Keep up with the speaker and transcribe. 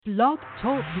Blog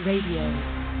Talk Radio.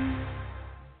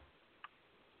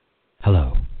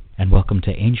 Hello, and welcome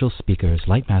to Angelspeakers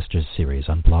Lightmasters series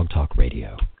on Blog Talk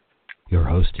Radio. Your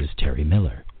host is Terry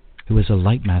Miller, who is a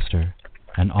Lightmaster,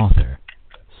 an author,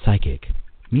 psychic,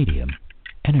 medium,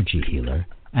 energy healer,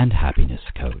 and happiness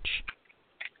coach.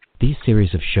 These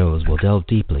series of shows will delve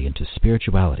deeply into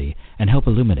spirituality and help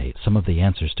illuminate some of the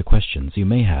answers to questions you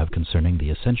may have concerning the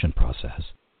ascension process,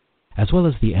 as well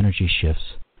as the energy shifts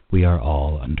we are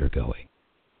all undergoing.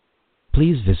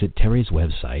 Please visit Terry's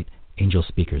website,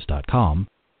 angelspeakers.com,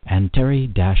 and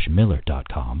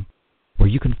terry-miller.com, where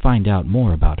you can find out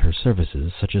more about her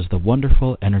services such as the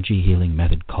wonderful energy healing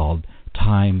method called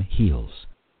Time Heals,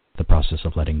 the process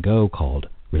of letting go called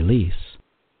Release,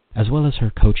 as well as her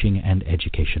coaching and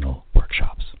educational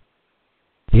workshops.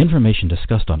 The information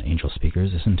discussed on Angel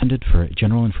Speakers is intended for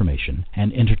general information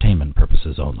and entertainment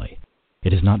purposes only.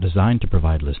 It is not designed to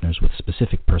provide listeners with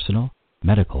specific personal,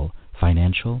 medical,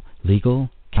 financial,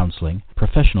 legal, counseling,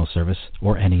 professional service,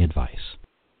 or any advice.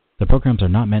 The programs are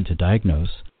not meant to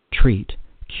diagnose, treat,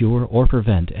 cure, or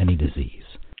prevent any disease.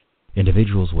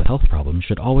 Individuals with health problems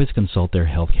should always consult their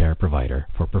healthcare provider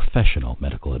for professional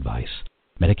medical advice,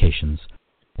 medications,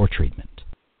 or treatment.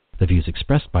 The views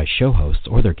expressed by show hosts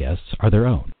or their guests are their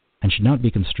own and should not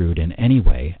be construed in any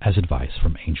way as advice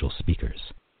from Angel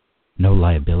Speakers. No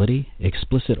liability,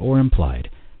 explicit or implied,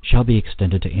 shall be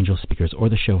extended to Angel Speakers or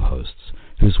the show hosts,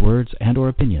 whose words and or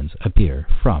opinions appear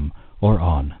from or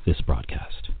on this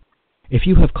broadcast. If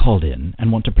you have called in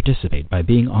and want to participate by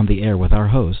being on the air with our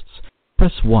hosts,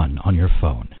 press 1 on your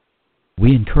phone.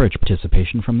 We encourage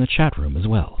participation from the chat room as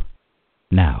well.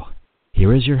 Now,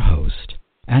 here is your host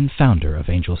and founder of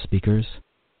Angel Speakers,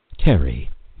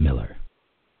 Terry Miller.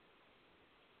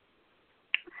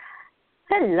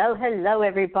 Hello,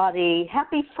 everybody.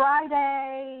 Happy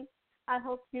Friday. I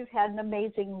hope you've had an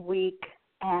amazing week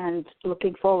and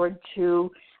looking forward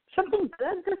to something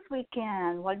good this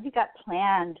weekend. What have you got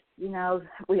planned? You know,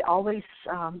 we always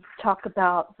talk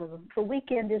about the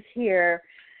weekend is here,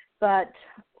 but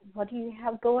what do you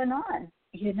have going on?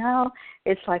 You know,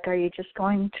 it's like, are you just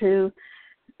going to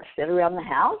sit around the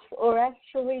house or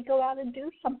actually go out and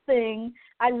do something?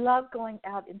 I love going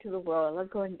out into the world. I love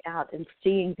going out and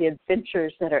seeing the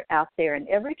adventures that are out there. And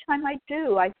every time I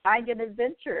do, I find an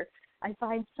adventure. I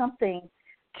find something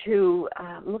to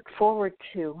look forward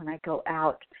to when I go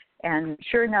out. And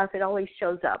sure enough, it always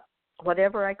shows up.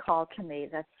 Whatever I call to me,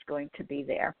 that's going to be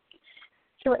there.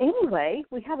 So anyway,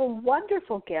 we have a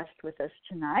wonderful guest with us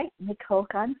tonight. Nicole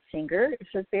Gans is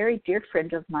a very dear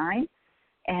friend of mine.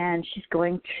 And she's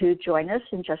going to join us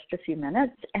in just a few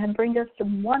minutes and bring us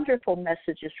some wonderful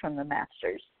messages from the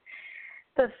Masters.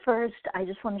 But first, I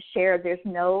just want to share there's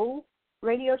no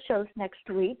radio shows next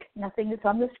week. Nothing is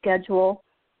on the schedule.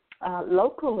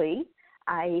 Locally,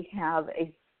 I have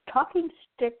a Talking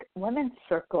Stick Women's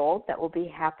Circle that will be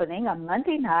happening on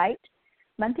Monday night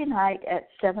at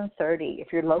 7:30.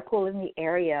 If you're local in the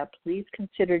area, please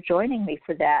consider joining me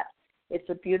for that. It's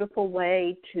a beautiful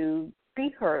way to be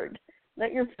heard.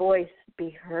 Let your voice be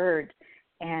heard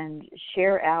and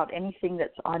share out anything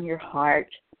that's on your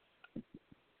heart.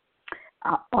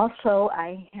 Also,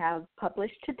 I have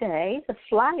published today the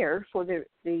flyer for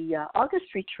the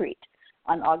August retreat.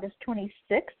 On August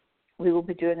 26th, we will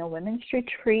be doing a women's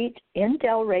retreat in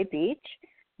Delray Beach.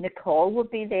 Nicole will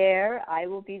be there. I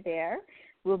will be there.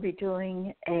 We'll be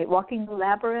doing a walking the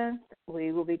labyrinth.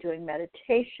 We will be doing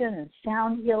meditation and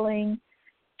sound healing.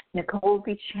 Nicole will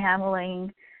be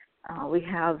channeling. We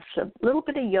have a little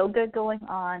bit of yoga going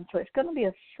on, so it's going to be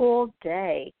a full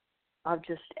day of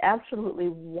just absolutely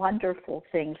wonderful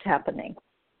things happening.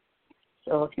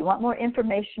 So if you want more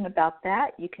information about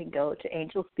that, you can go to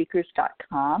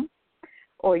angelspeakers.com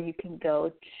or you can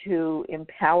go to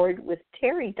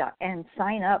empoweredwithterry.com and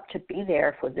sign up to be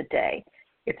there for the day.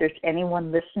 If there's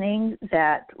anyone listening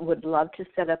that would love to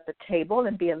set up a table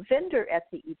and be a vendor at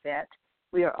the event,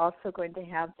 we are also going to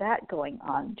have that going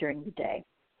on during the day.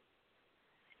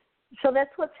 So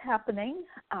that's what's happening.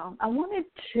 I wanted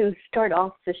to start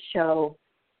off the show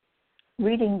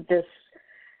reading this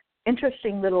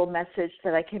interesting little message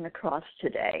that I came across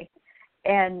today.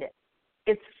 And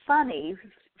it's funny,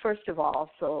 first of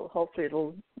all, so hopefully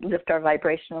it'll lift our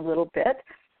vibration a little bit,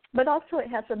 but also it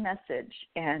has a message,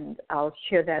 and I'll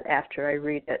share that after I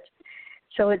read it.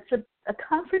 So it's a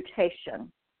confrontation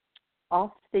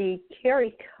off the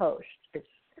Kerry coast. It's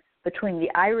between the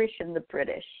Irish and the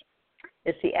British.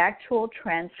 It's the actual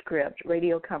transcript,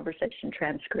 radio conversation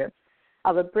transcript,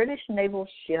 of a British naval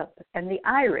ship and the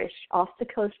Irish off the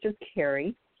coast of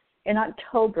Kerry in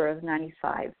October of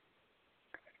 95.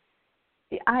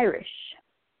 The Irish,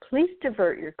 Please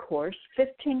divert your course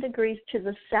 15 degrees to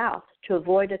the south to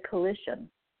avoid a collision.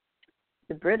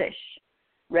 The British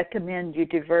recommend you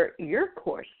divert your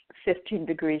course 15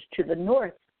 degrees to the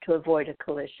north to avoid a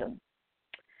collision.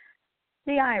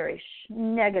 The Irish,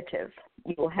 negative.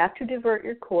 You will have to divert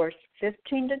your course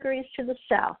 15 degrees to the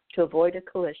south to avoid a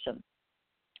collision.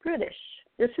 British,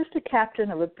 this is the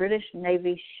captain of a British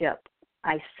Navy ship.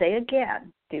 I say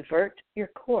again, divert your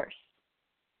course.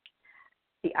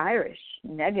 The Irish,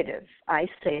 negative. I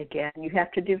say again, you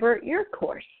have to divert your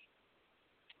course.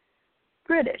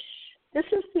 British, this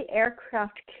is the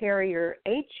aircraft carrier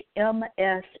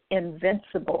HMS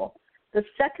Invincible, the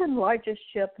second largest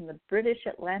ship in the British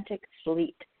Atlantic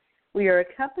Fleet. We are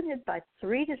accompanied by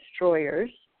 3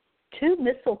 destroyers, 2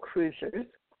 missile cruisers,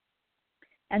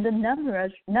 and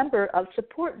a number of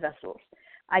support vessels.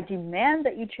 I demand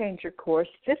that you change your course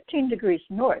 15 degrees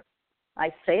north.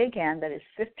 I say again that is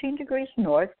 15 degrees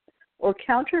north, or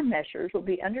countermeasures will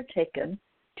be undertaken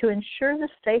to ensure the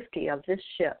safety of this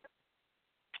ship.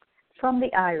 From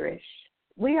the Irish,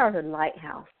 we are the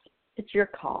lighthouse. It's your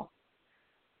call.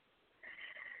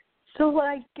 So what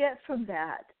I get from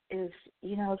that is,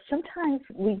 sometimes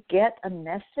we get a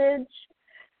message.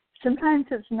 Sometimes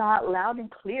it's not loud and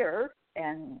clear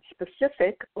and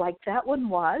specific like that one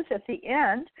was at the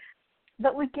end,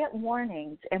 but we get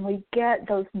warnings and we get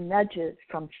those nudges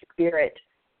from Spirit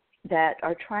that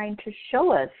are trying to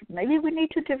show us maybe we need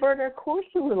to divert our course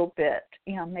a little bit.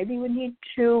 Maybe we need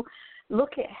to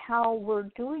look at how we're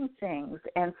doing things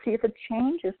and see if a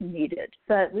change is needed.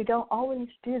 But we don't always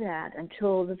do that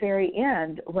until the very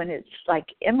end when it's like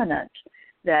imminent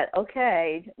that,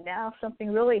 okay, now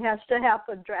something really has to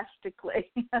happen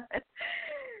drastically.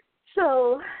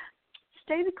 So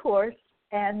stay the course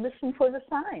and listen for the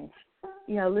signs.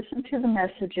 Listen to the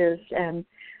messages. And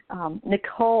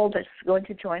Nicole, that's going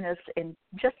to join us in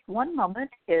just one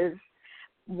moment, is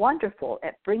wonderful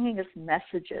at bringing us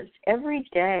messages. Every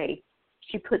day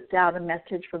she puts out a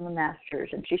message from the Masters,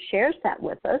 and she shares that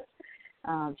with us.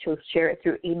 She'll share it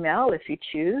through email if you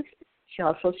choose. She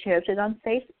also shares it on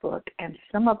Facebook, and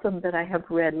some of them that I have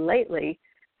read lately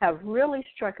have really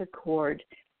struck a chord,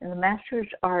 and the Masters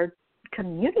are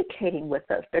communicating with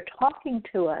us. They're talking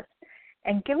to us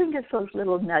and giving us those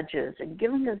little nudges and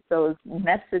giving us those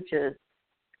messages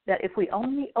that if we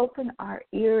only open our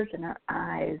ears and our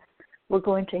eyes, we're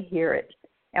going to hear it,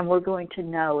 and we're going to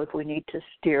know if we need to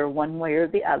steer one way or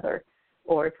the other,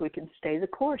 or if we can stay the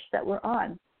course that we're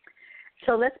on.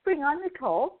 So let's bring on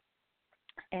Nicole,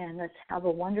 and let's have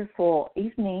a wonderful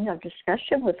evening of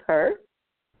discussion with her.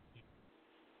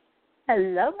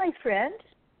 Hello, my friend.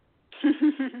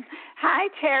 Hi,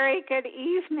 Terry. Good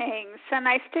evening. So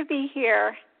nice to be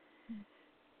here.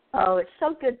 Oh, it's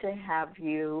so good to have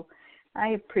you. I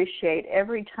appreciate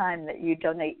every time that you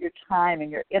donate your time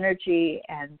and your energy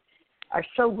and are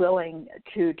so willing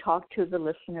to talk to the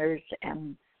listeners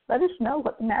and let us know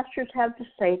what the Masters have to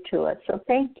say to us. So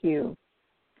thank you.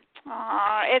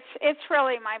 It's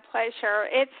really my pleasure.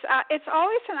 It's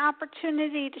always an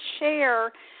opportunity to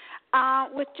share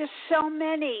with just so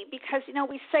many, because,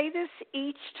 we say this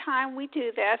each time we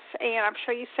do this, and I'm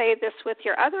sure you say this with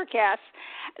your other guests,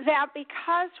 that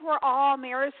because we're all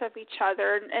mirrors of each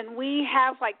other and we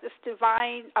have like this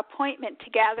divine appointment to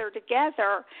gather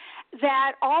together,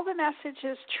 that all the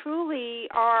messages truly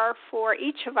are for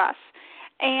each of us.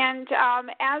 And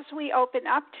as we open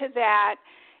up to that,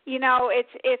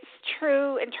 it's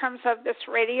true in terms of this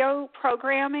radio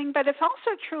programming, but it's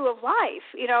also true of life,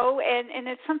 and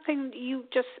it's something you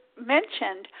just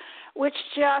mentioned, which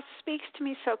just speaks to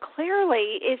me so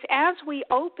clearly, is as we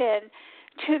open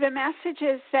to the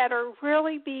messages that are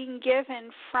really being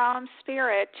given from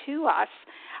Spirit to us,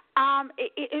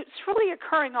 it's really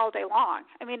occurring all day long.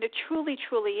 I mean, it truly,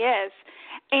 truly is.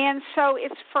 And so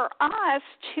it's for us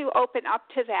to open up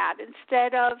to that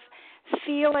instead of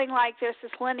feeling like there's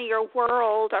this linear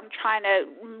world I'm trying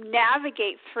to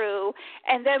navigate through,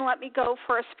 and then let me go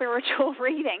for a spiritual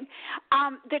reading.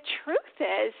 The truth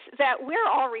is that we're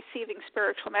all receiving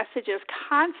spiritual messages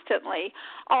constantly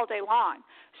all day long.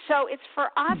 So it's for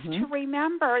us to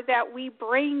remember that we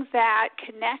bring that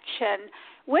connection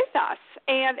with us.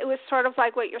 And it was sort of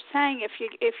like what you're saying,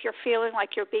 if you're feeling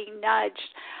like you're being nudged,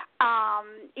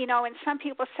 and some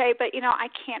people say, but, I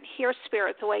can't hear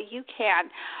Spirit the way you can.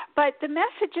 But the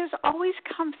messages always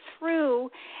come through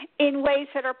in ways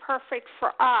that are perfect for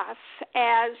us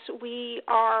as we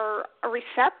are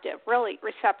really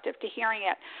receptive to hearing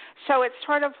it. So it's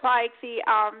sort of like the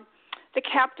the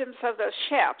captains of those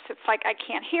ships. It's like, I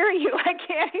can't hear you, I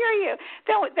can't hear you.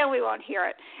 Then we won't hear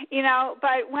it,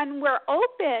 But when we're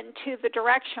open to the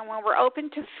direction, when we're open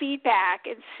to feedback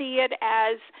and see it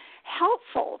as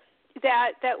helpful,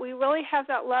 that we really have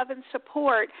that love and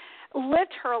support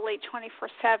literally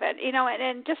 24/7,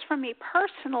 and just for me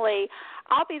personally,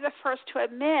 I'll be the first to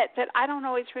admit that I don't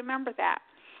always remember that.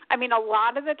 I mean, a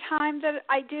lot of the time that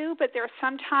I do, but there are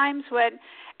some times when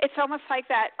it's almost like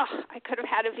that, I could have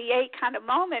had a V8 kind of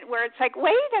moment where it's like,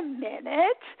 wait a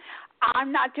minute,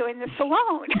 I'm not doing this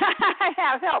alone. I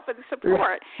have help and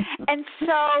support. And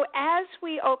so as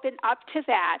we open up to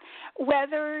that,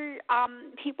 whether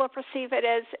people perceive it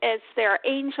as their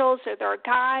angels or their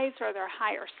guides or their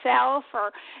higher self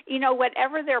or,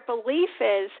 whatever their belief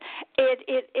is,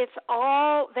 it's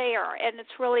all there, and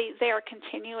it's really there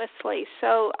continuously.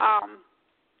 So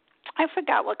I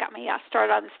forgot what got me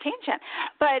started on this tangent,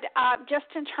 but just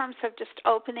in terms of just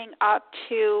opening up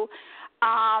to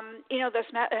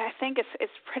I think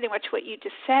it's pretty much what you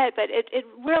just said, but it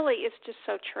really is just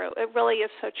so true. It really is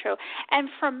so true. And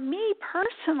for me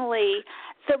personally,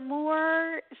 the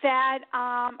more that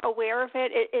I'm aware of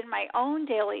it in my own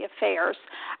daily affairs,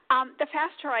 the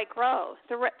faster I grow,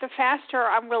 the faster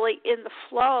I'm really in the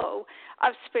flow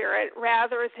of spirit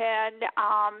rather than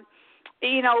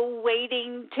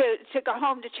waiting to go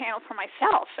home to channel for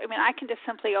myself. I mean, I can just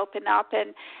simply open up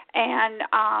and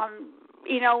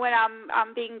when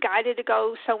I'm being guided to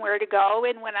go somewhere to go,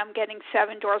 and when I'm getting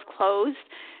 7 doors closed,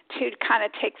 to kind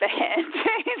of take the hint,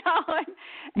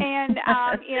 and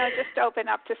just open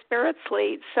up to Spirit's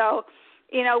lead. So,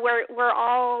 we're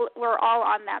all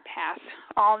on that path,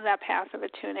 of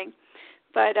attuning.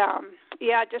 But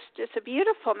just a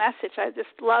beautiful message. I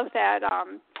just love that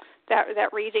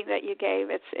that reading that you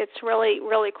gave. It's really,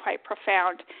 really quite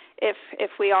profound if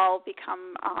we all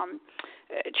become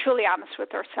truly honest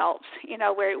with ourselves,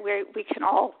 where we can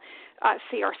all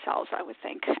see ourselves, I would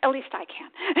think. At least I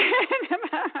can.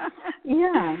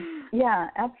 Yeah,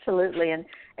 absolutely. And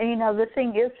the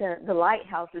thing is that the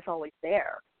lighthouse is always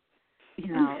there.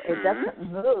 It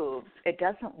doesn't move. It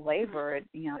doesn't waver. It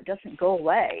doesn't go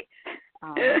away.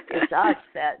 It's us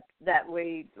that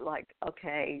we like,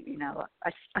 okay,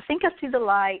 I think I see the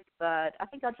light, but I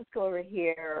think I'll just go over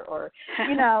here, or,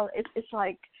 it's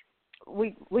like,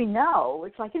 we know.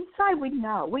 It's like inside we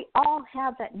know. We all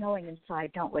have that knowing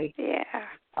inside, don't we? Yeah.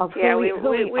 We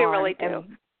really do.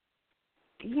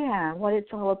 And, what it's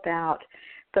all about.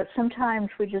 But sometimes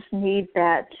we just need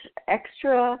that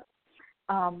extra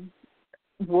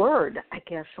word, I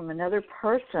guess, from another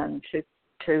person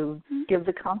to give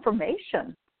the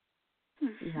confirmation.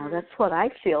 Mm-hmm. That's what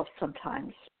I feel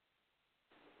sometimes.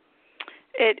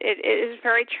 It is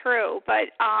very true, but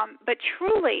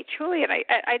truly, and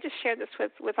I just shared this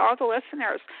with all the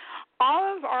listeners.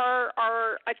 All of our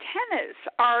antennas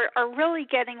are really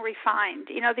getting refined.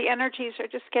 The energies are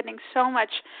just getting so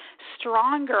much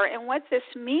stronger, and what this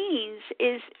means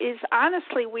is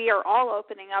honestly we are all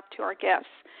opening up to our gifts.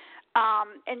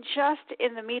 And just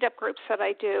in the meetup groups that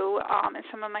I do, and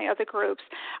some of my other groups,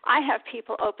 I have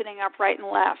people opening up right and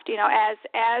left.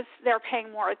 As they're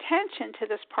paying more attention to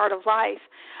this part of life,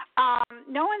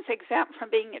 no one's exempt from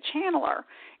being a channeler.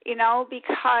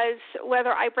 Because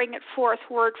whether I bring it forth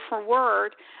word for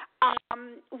word,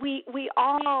 we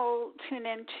all tune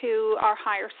into our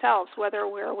higher selves, whether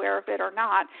we're aware of it or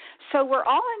not. So we're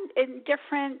all in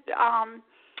different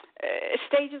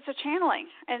stages of channeling,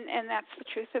 and that's the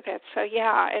truth of it. So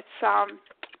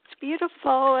it's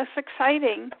beautiful. It's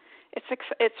exciting.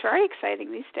 It's very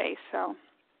exciting these days. So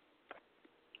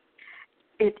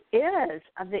it is.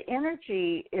 The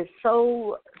energy is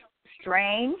so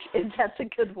strange, if that's a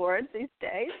good word these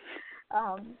days.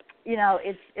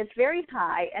 It's very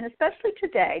high, and especially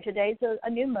today. Today's a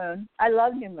new moon. I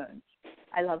love new moons.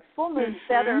 I love full moons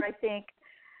better. I think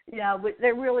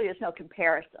there really is no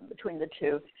comparison between the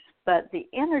two. But the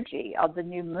energy of the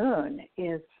new moon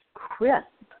is crisp.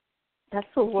 That's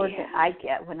the word that I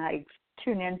get when I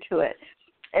tune into it.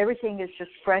 Everything is just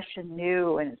fresh and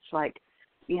new, and it's like,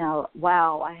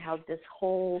 wow, I have this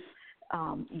whole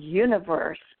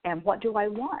universe, and what do I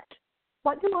want?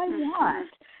 What do I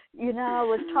want? I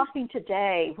was talking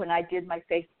today when I did my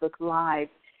Facebook Live,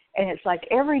 and it's like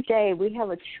every day we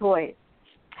have a choice.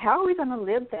 How are we going to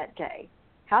live that day?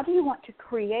 How do you want to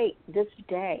create this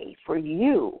day for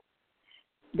you?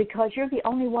 Because you're the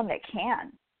only one that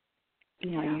can.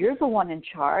 You're the one in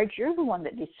charge. You're the one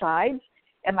that decides,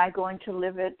 am I going to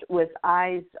live it with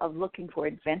eyes of looking for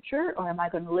adventure, or am I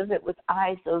going to live it with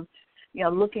eyes of,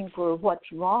 looking for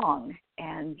what's wrong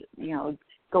and,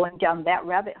 going down that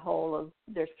rabbit hole of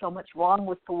there's so much wrong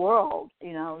with the world,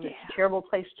 it's a terrible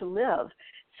place to live.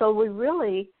 So we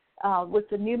really, with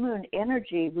the new moon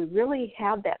energy, we really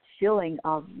have that feeling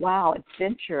of, wow,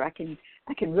 adventure. I can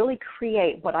really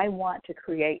create what I want to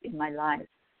create in my life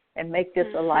and make this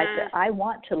a life that I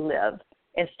want to live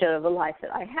instead of a life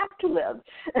that I have to live.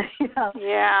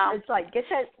 Yeah. It's like get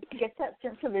that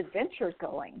sense of adventure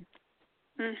going.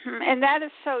 Mm-hmm. And that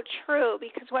is so true,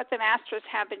 because what the masters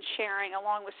have been sharing,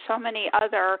 along with so many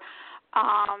other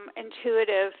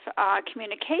intuitive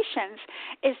communications,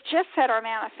 is just that our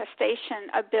manifestation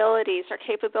abilities, our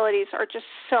capabilities are just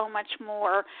so much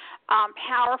more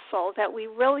powerful that we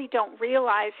really don't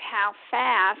realize how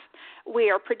fast we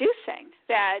are producing,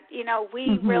 that,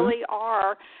 we really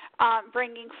are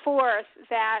bringing forth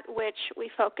that which we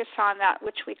focus on, that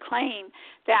which we claim,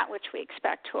 that which we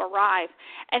expect to arrive.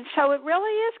 And so it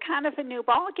really is kind of a new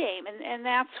ball game, and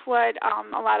that's what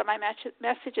a lot of my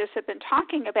messages have been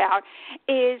talking about,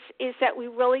 is that we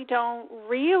really don't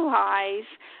realize,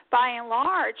 by and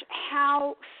large,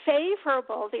 how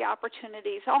favorable the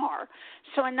opportunities are.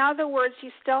 So in other words, you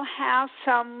still have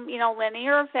some,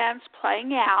 linear events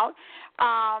playing out,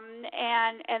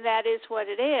 and that is what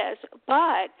it is.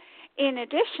 But in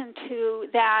addition to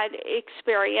that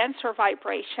experience or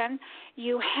vibration,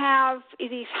 you have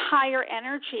these higher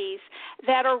energies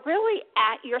that are really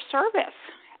at your service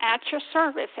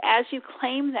as you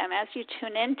claim them, as you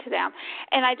tune into them.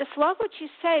 And I just love what you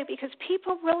say, because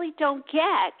people really don't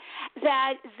get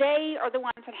that they are the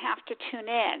ones that have to tune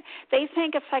in. They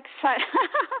think it's like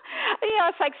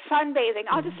it's like sunbathing.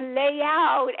 I'll just lay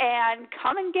out and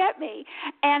come and get me.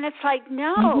 And it's like,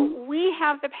 no, we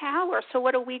have the power. So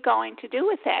what are we going to do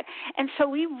with it? And so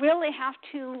we really have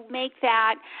to make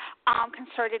that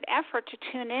concerted effort to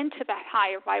tune into that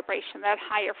higher vibration, that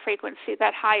higher frequency,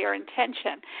 that higher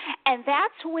intention. And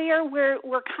that's where we're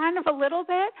kind of a little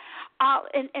bit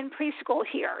in preschool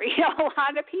here. A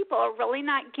lot of people are really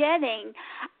not getting,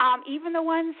 even the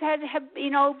ones that have,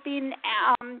 been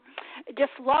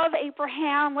just love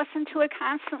Abraham, listen to it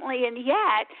constantly, and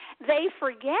yet they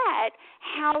forget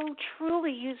how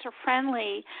truly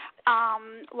user-friendly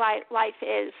life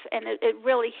is, and it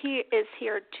really is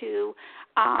here to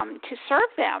serve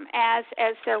them as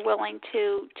they're willing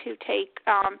to take,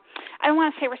 I don't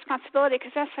want to say responsibility,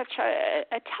 because that's such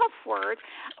a tough word,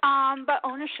 but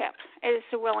ownership, is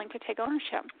willing to take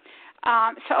ownership.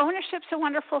 So ownership's a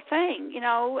wonderful thing,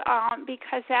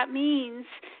 because that means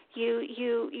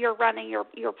you're running your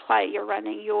play, you're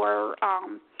running your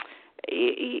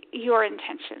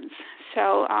intentions.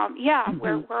 So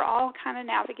we're all kind of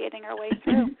navigating our way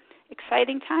through.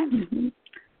 Exciting times.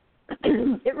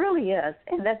 It really is,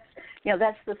 and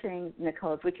that's the thing,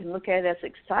 Nicole. If we can look at it as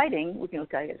exciting, we can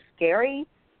look at it as scary.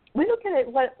 We look at it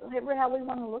whatever how we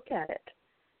want to look at it.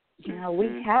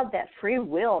 We have that free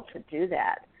will to do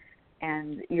that,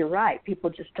 and you're right. People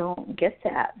just don't get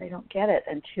that. They don't get it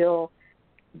until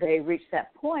they reach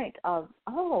that point of,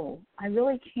 oh, I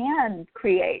really can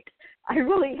create. I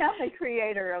really am a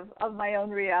creator of my own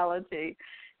reality.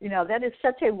 That is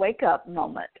such a wake-up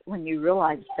moment when you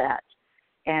realize that.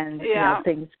 And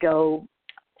things go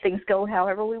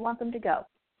however we want them to go,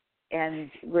 and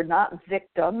we're not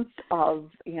victims of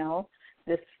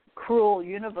this cruel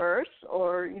universe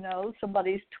or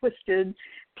somebody's twisted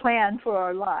plan for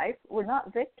our life. We're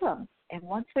not victims, and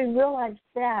once we realize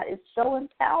that, it's so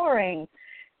empowering.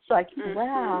 It's like,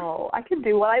 wow, I can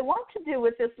do what I want to do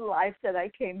with this life that I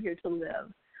came here to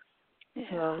live.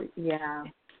 So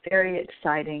very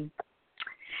exciting.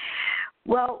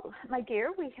 Well, my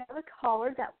dear, we have a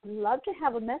caller that would love to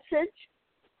have a message.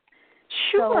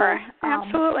 Sure, so,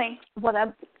 absolutely. What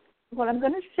I'm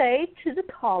going to say to the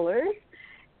callers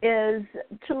is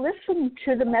to listen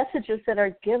to the messages that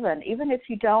are given, even if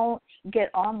you don't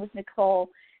get on with Nicole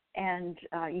and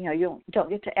you don't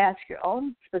get to ask your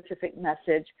own specific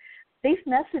message. These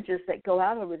messages that go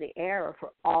out over the air are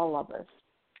for all of us.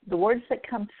 The words that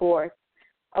come forth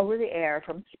over the air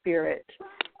from Spirit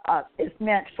is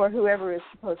meant for whoever is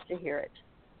supposed to hear it.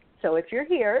 So if you're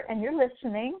here and you're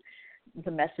listening,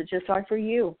 the messages are for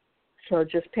you. So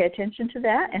just pay attention to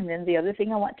that. And then the other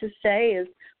thing I want to say is,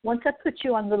 once I put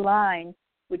you on the line,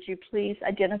 would you please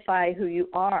identify who you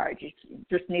are? You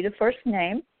just need a first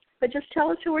name, but just tell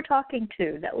us who we're talking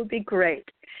to. That would be great.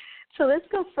 So let's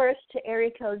go first to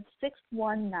area code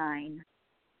 619.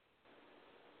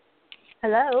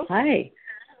 Hello. Hi.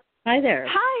 Hi there.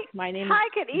 Hi. My name. Hi.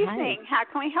 Good evening. Hi. How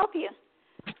can we help you?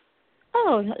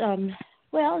 Oh,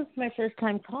 Well, it's my first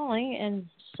time calling, and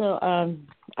so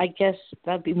I guess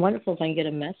that'd be wonderful if I can get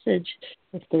a message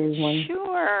if there's one.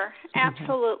 Sure,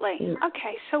 absolutely.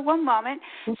 Okay, so one moment.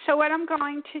 So what I'm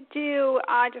going to do,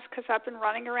 just because I've been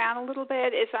running around a little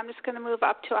bit, is I'm just going to move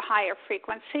up to a higher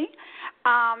frequency,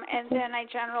 and then I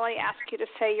generally ask you to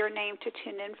say your name to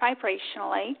tune in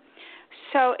vibrationally.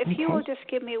 So if you will just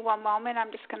give me one moment,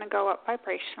 I'm just going to go up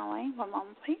vibrationally. One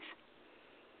moment, please.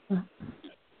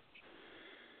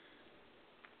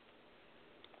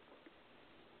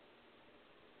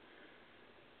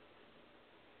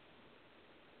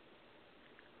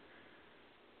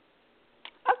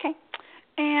 Okay.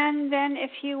 And then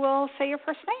if you will say your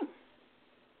first name.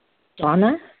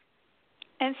 Donna.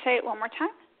 And say it one more time.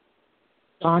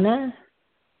 Donna.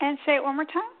 And say it one more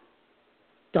time.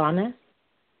 Donna.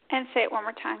 And say it one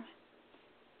more time.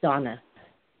 Donna.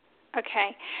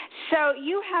 Okay. So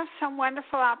you have some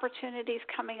wonderful opportunities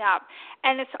coming up,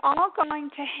 and it's all going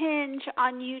to hinge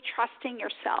on you trusting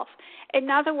yourself. In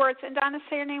other words, and Donna,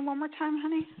 say your name one more time,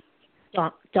 honey.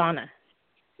 Donna.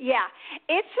 Yeah,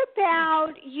 it's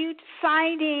about you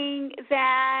deciding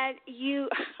that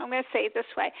I'm going to say it this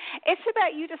way. It's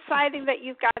about you deciding that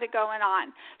you've got it going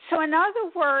on. So in other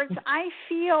words, I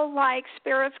feel like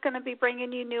Spirit's going to be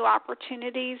bringing you new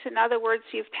opportunities. In other words,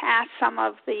 you've passed some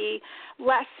of the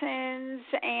lessons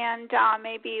and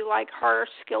maybe like harder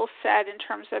skill set in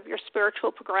terms of your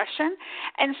spiritual progression.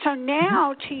 And so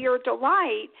now, to your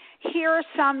delight, here are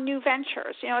some new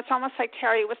ventures. You know, it's almost like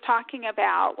Terry was talking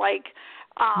about, like,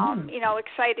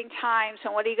 exciting times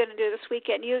and what are you going to do this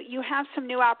weekend? You have some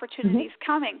new opportunities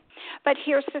coming. But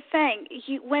here's the thing.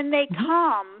 When they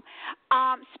come,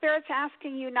 Spirit's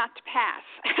asking you not to pass.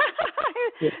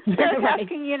 Spirit's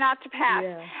asking you not to pass.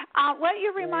 Yeah. What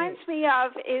it reminds me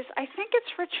of is, I think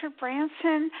it's Richard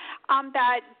Branson,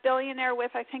 that billionaire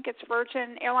with, I think it's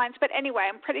Virgin Airlines. But anyway,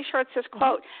 I'm pretty sure it's his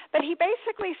quote. But he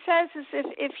basically says is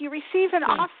if you receive an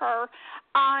offer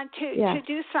to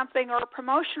do something or a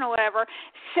promotion or whatever,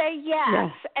 say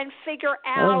yes and figure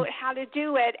out how to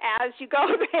do it as you go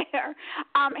there.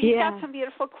 He's got some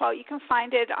beautiful quote. You can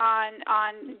find it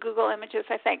on Google Images,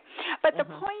 I think. But the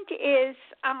point is,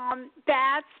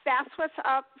 that's what's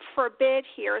up for bid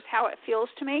here, is how it feels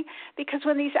to me. Because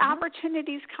when these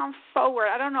opportunities come forward,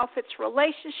 I don't know if it's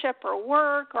relationship or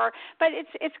work, but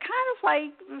it's kind of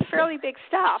like fairly big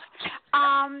stuff.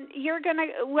 You're gonna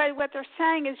what they're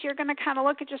saying is you're gonna kind of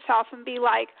look at yourself and be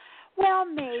like, well,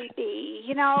 maybe,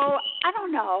 I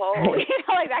don't know,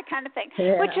 like that kind of thing,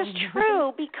 which is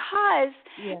true because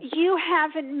you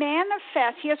haven't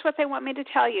manifested. Here's what they want me to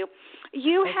tell you.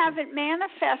 You haven't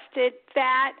manifested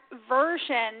that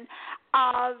version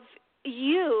of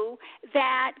you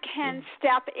that can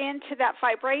step into that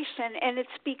vibration, and it's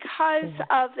because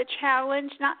of the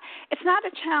challenge. It's not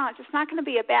a challenge. It's not going to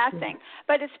be a bad thing,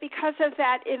 but it's because of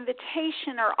that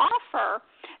invitation or offer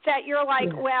that you're like,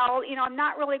 well, I'm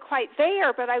not really quite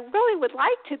there, but I really would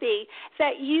like to be,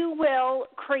 that you will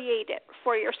create it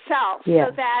for yourself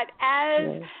so that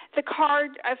as the car,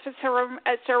 if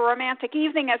it's a romantic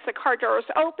evening, as the car doors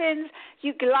opens,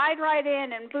 you glide right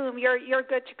in and boom, you're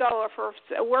good to go. Or for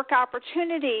a work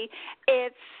opportunity,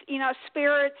 it's,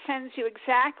 Spirit sends you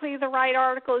exactly the right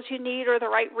articles you need or the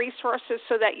right resources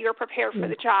so that you're prepared for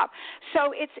the job.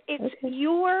 So it's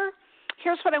your...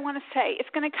 Here's what I want to say. It's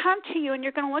going to come to you, and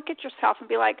you're going to look at yourself and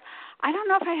be like, I don't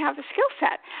know if I have the skill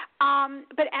set.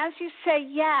 But as you say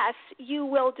yes, you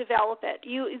will develop it.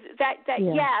 That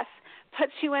yes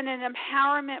puts you in an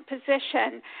empowerment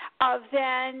position of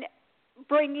then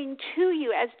bringing to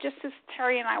you, as just as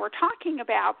Terry and I were talking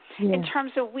about, in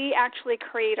terms of we actually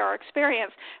create our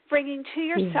experience, bringing to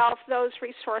yourself those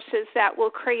resources that will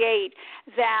create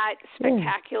that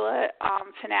spectacular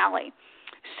finale.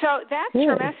 So that's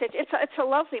your message. It's a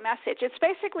lovely message. It's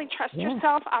basically trust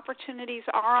yourself. Opportunities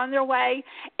are on their way.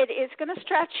 It is going to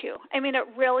stretch you. I mean, it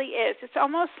really is. It's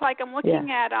almost like I'm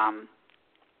looking at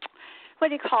what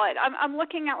do you call it? I'm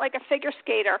looking at like a figure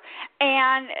skater,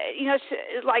 and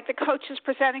like the coach is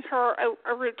presenting her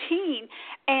a routine,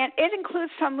 and it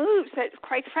includes some moves that,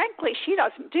 quite frankly, she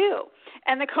doesn't do.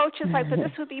 And the coach is like, but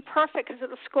this would be perfect because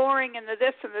of the scoring and the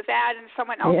this and the that, and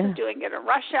someone else is doing it in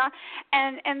Russia,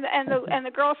 and the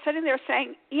girl's sitting there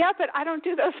saying, yeah, but I don't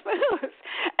do those moves.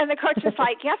 And the coach is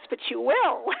like, yes, but you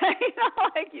will.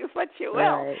 But you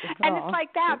will. Right. And it's like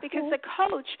that because the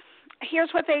coach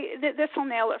here's what this will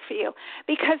nail it for you,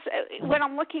 because what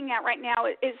I'm looking at right now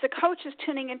is the coach is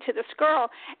tuning into this girl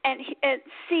and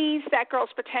sees that girl's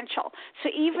potential. So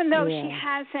even though she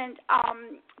hasn't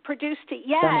produced it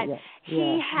yet,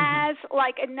 he has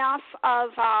like enough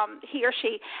of he or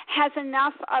she has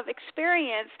enough of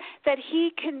experience that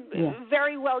he can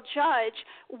very well judge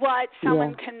what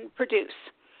someone can produce.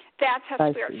 That's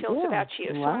how Spirit feels about you.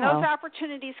 So when those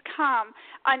opportunities come,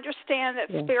 understand that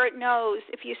Spirit knows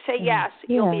if you say yes,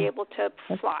 you'll be able to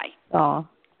fly. Oh,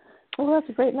 well, that's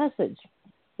a great message.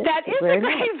 That is a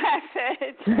great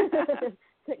message.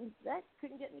 That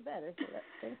couldn't get any better. So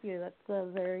thank you. That's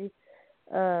very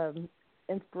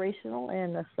inspirational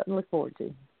and something to look forward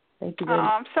to. Thank you very much.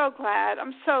 I'm so glad.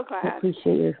 I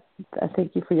appreciate you.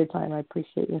 Thank you for your time. I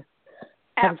appreciate you.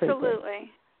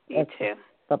 Absolutely. You too.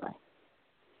 Bye-bye.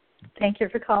 Thank you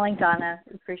for calling, Donna.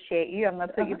 Appreciate you. I'm going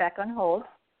to put you back on hold.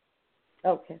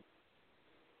 Okay.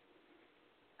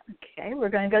 Okay, we're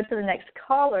going to go to the next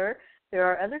caller. There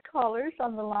are other callers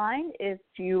on the line. If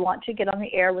you want to get on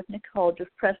the air with Nicole,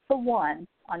 just press the 1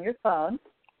 on your phone,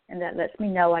 and that lets me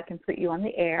know I can put you on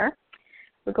the air.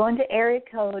 We're going to area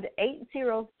code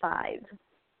 805.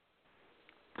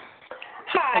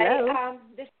 Hi.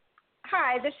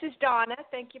 This is Donna.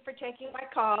 Thank you for taking my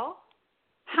call.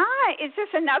 Hi, is this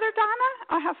another Donna?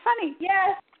 Oh, how funny.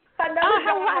 Yes, another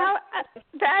Donna.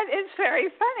 That is very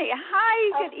funny.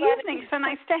 Hi, good evening. So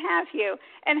nice to have you.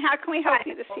 And how can we help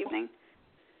you this evening?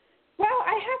 Well,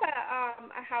 I have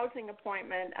a housing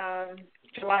appointment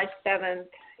July 7th,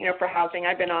 for housing.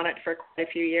 I've been on it for quite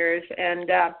a few years, and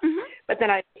but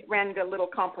then I ran into a little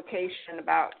complication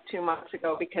about 2 months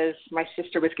ago because my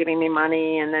sister was giving me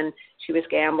money, and then she was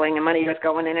gambling, and money was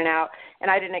going in and out,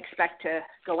 and I didn't expect to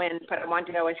go in, but I wanted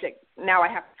to know, is it now I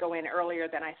have to go in earlier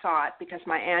than I thought because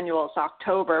my annual is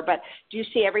October, but do you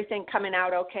see everything coming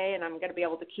out okay, and I'm going to be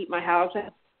able to keep my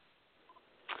housing?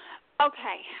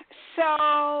 Okay,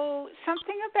 so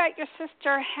something about your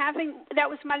sister having, that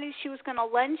was money she was going to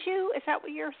lend you? Is that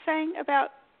what you're saying about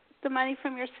the money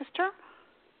from your sister?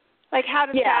 Like how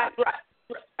does that?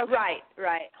 Yeah, right.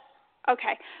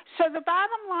 Okay, so the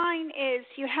bottom line is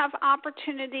you have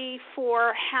opportunity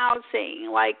for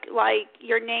housing, like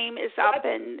your name is up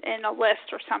in a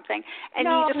list or something, and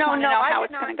you just want to know how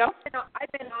it's going to go?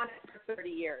 I've been on it for 30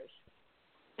 years.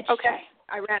 Okay.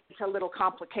 I ran into little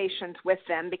complications with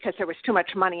them because there was too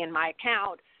much money in my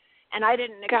account, and I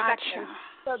didn't expect it.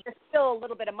 So there's still a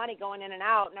little bit of money going in and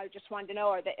out, and I just wanted to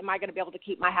know, am I going to be able to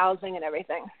keep my housing and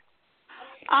everything?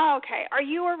 Oh, okay. Are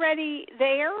you already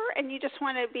there, and you just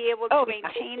want to be able to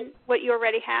maintain what you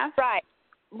already have? Right.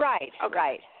 Okay.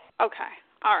 Right. Okay.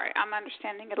 All right. I'm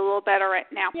understanding it a little better right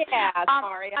now. Yeah,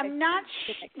 sorry. I'm not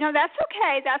no, that's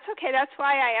okay. That's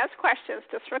why I ask questions,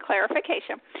 just for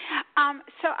clarification.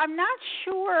 So I'm not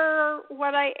sure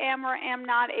what I am or am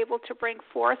not able to bring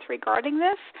forth regarding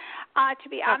this, to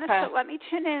be honest, but let me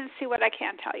tune in and see what I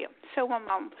can tell you. So one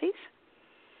moment, please.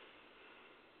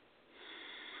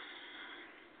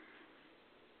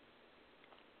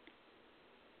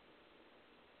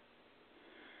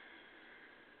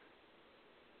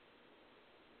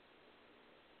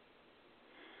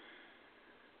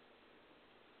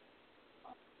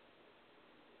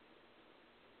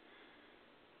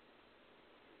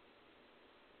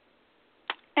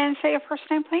 And say your first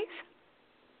name, please.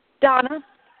 Donna.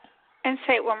 And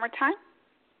say it one more time.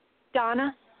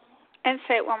 Donna. And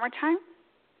say it one more time.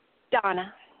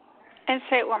 Donna. And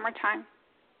say it one more time.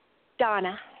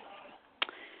 Donna.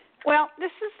 Well,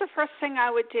 this is the first thing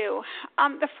I would do.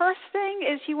 The first thing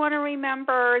is you want to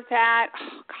remember that,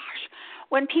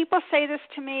 when people say this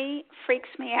to me, freaks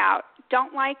me out.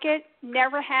 Don't like it,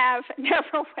 never have, never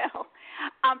will.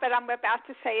 But I'm about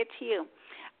to say it to you.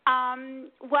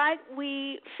 What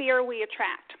we fear, we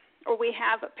attract, or we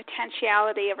have a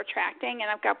potentiality of attracting, and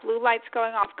I've got blue lights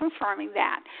going off confirming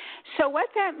that. So what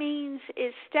that means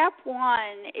is step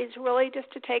one is really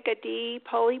just to take a deep,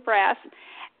 holy breath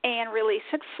and release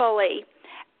it fully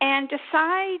and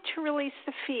decide to release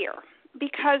the fear,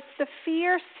 because the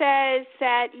fear says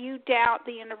that you doubt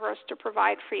the universe to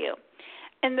provide for you.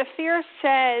 And the fear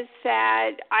says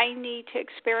that I need to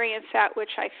experience that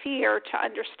which I fear to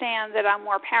understand that I'm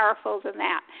more powerful than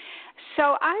that.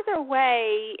 So either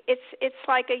way, it's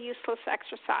like a useless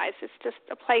exercise. It's just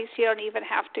a place you don't even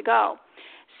have to go.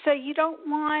 So you don't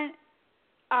want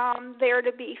there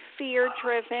to be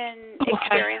fear-driven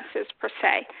experiences per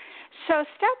se. So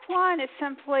step one is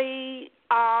simply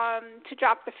to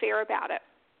drop the fear about it.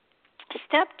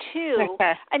 Step two,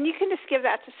 and you can just give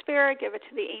that to Spirit, give it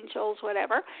to the angels,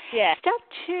 whatever. Yeah. Step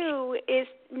two is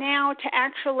now to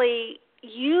actually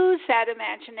use that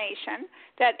imagination,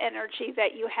 that energy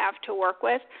that you have to work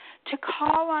with, to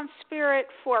call on Spirit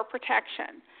for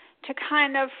protection, to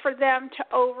kind of, for them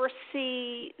to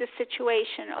oversee the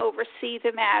situation, oversee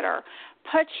the matter,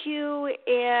 put you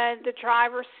in the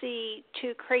driver's seat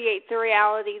to create the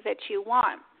reality that you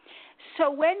want.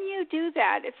 So when you do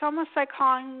that, it's almost like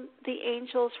calling the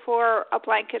angels for a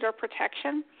blanket or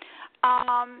protection.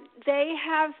 They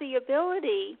have the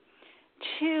ability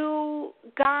to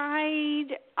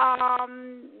guide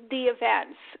the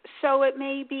events. So it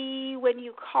may be when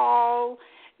you call,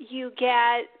 you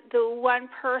get the one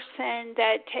person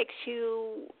that takes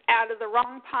you out of the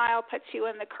wrong pile, puts you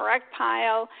in the correct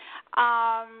pile,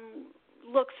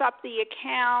 looks up the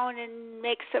account and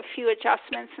makes a few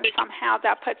adjustments, and somehow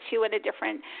that puts you in a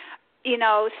different,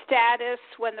 status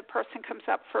when the person comes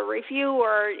up for review,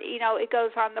 or, it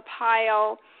goes on the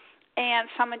pile and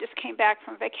someone just came back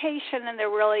from vacation and they're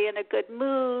really in a good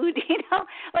mood,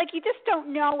 like you just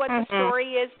don't know what the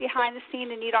story is behind the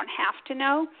scene, and you don't have to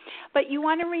know. But you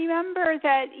want to remember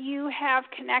that you have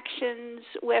connections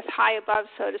with high above,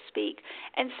 so to speak.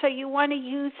 And so you want to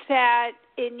use that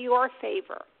in your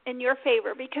favor,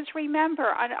 because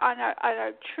remember, on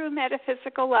a true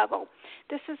metaphysical level,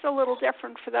 this is a little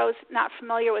different for those not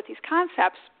familiar with these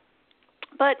concepts.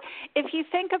 But if you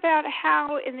think about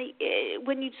how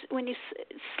when you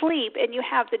sleep and you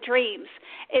have the dreams,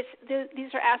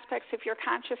 these are aspects of your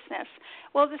consciousness.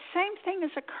 Well, the same thing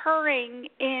is occurring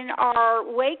in our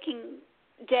waking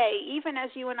day, even as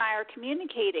you and I are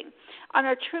communicating. On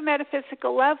a true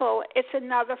metaphysical level, it's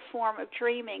another form of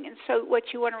dreaming. And so what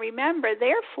you want to remember,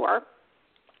 therefore,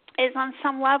 is on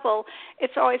some level,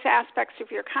 it's always aspects of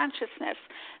your consciousness.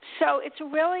 So it's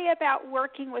really about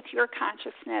working with your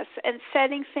consciousness and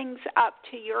setting things up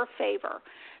to your favor,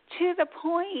 to the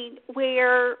point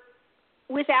where,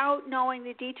 without knowing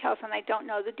the details, and I don't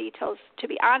know the details to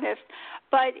be honest,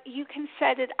 but you can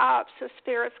set it up so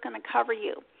Spirit's going to cover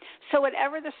you. So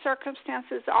whatever the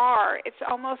circumstances are, it's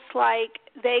almost like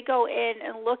they go in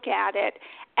and look at it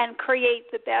and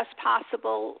create the best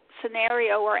possible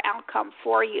scenario or outcome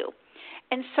for you.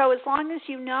 And so as long as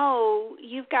you know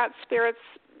you've got Spirit's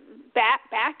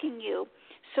backing you,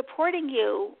 supporting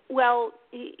you, well,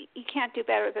 you can't do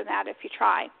better than that if you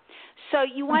try. So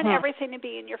you want everything to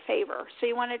be in your favor. So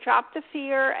you want to drop the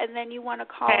fear, and then you want to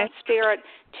call on Spirit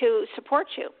to support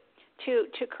you,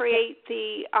 to create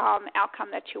the outcome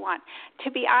that you want.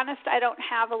 To be honest, I don't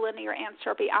have a linear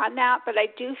answer beyond that, but I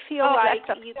do feel like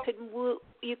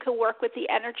you could work with the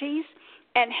energies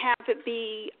and have it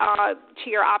be to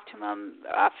your optimum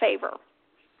favor.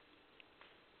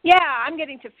 Yeah, I'm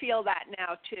getting to feel that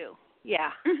now too.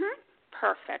 Yeah.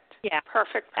 Perfect. Yeah.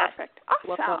 Perfect.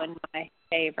 Awesome. In my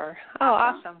favor. Oh,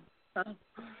 awesome.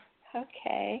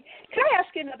 Okay. Can I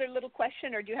ask you another little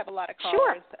question, or do you have a lot of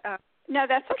callers? Sure. No,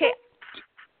 that's okay.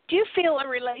 Do you feel a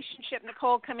relationship,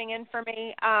 Nicole, coming in for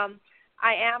me? I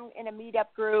am in a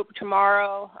meetup group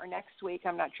tomorrow or next week.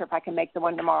 I'm not sure if I can make the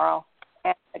one tomorrow.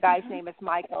 And the guy's name is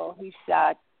Michael. He's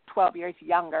 12 years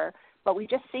younger. But we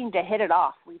just seem to hit it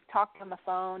off. We've talked on the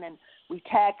phone and we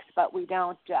text, but we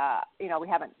don't, we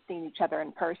haven't seen each other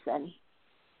in person.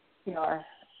 Or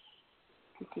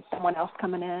do you see someone else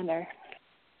coming in? Or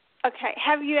Okay.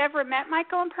 Have you ever met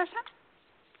Michael in person?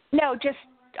 No, just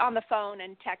on the phone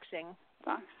and texting.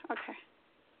 Okay.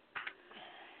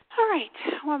 All right.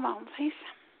 One moment, please.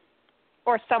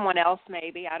 Or someone else,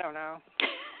 maybe. I don't know.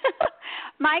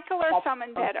 Michael or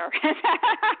someone better.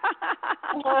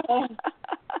 Oh,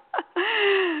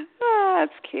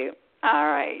 that's cute. All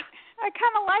right. I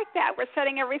kind of like that. We're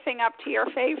setting everything up to your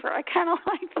favor. I kind of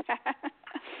like that.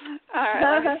 All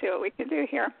right, let me see what we can do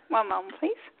here. One moment,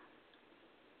 please.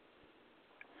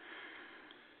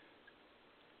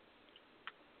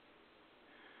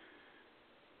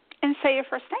 And say your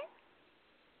first name.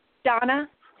 Donna.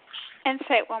 And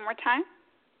say it one more time.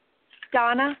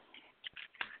 Donna.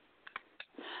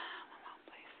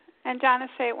 And Donna,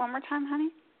 say it one more time, honey.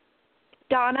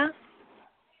 Donna.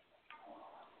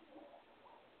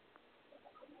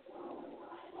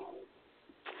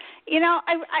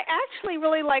 I actually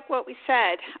really like what we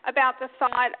said about the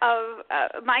thought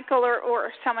of Michael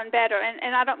or someone better.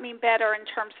 And I don't mean better in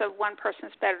terms of one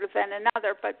person's better than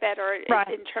another, but better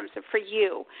in terms of for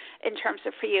you,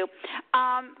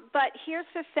 But here's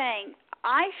the thing.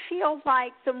 I feel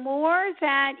like the more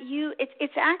that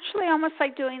it's actually almost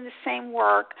like doing the same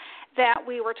work that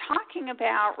we were talking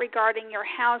about regarding your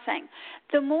housing.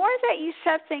 The more that you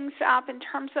set things up in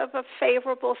terms of a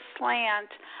favorable slant,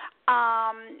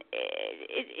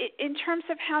 in terms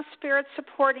of how Spirit's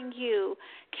supporting you,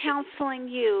 counseling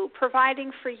you,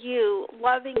 providing for you,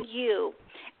 loving you,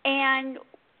 and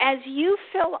as you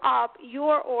fill up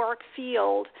your auric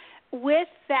field with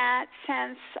that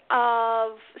sense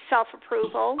of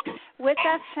self-approval, with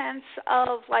that sense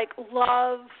of like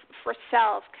love for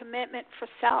self, commitment for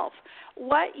self,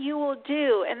 what you will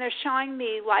do, and they're showing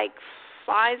me like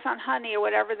flies on honey or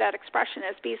whatever that expression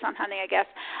is, bees on honey, I guess,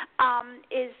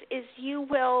 is you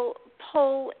will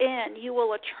pull in, you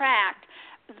will attract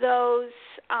those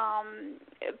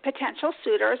potential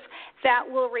suitors that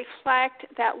will reflect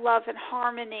that love and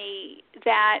harmony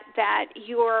that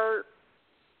you're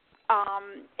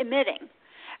emitting.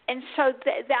 And so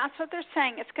that's what they're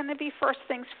saying. It's going to be first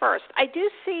things first. I do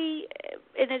see,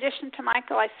 in addition to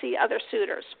Michael, I see other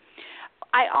suitors.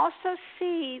 I also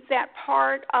see that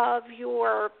part of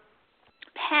your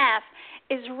path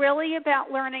is really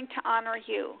about learning to honor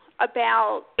you,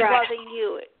 about loving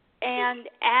you. And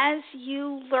as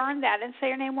you learn that, and say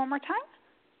your name one more time.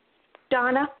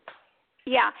 Donna.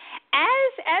 Yeah.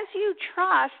 As you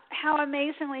trust how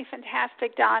amazingly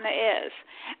fantastic Donna is,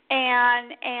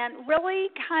 and really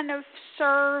kind of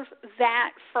serve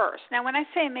that first. Now, when I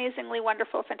say amazingly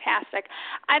wonderful, fantastic,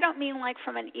 I don't mean like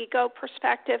from an ego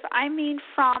perspective. I mean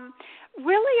from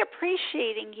really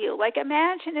appreciating you. Like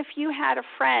imagine if you had a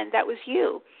friend that was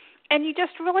you, and you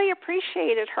just really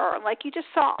appreciated her, like you just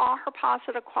saw all her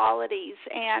positive qualities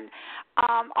and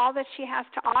all that she has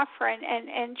to offer,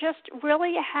 and just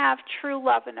really have true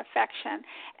love and affection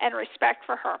and respect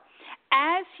for her.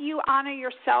 As you honor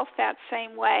yourself that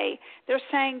same way, they're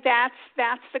saying that's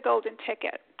the golden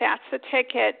ticket. That's the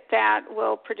ticket that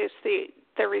will produce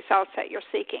the results that you're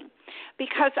seeking.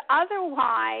 Because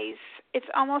otherwise, it's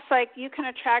almost like you can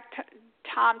attract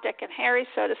Tom, Dick, and Harry,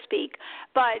 so to speak.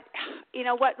 But you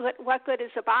know what good is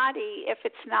a body if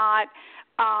it's not,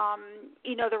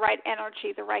 the right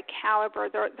energy, the right caliber,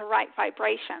 the right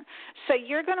vibration. So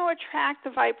you're going to attract the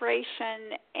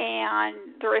vibration and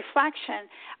the reflection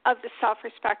of the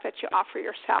self-respect that you offer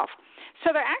yourself.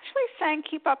 So they're actually saying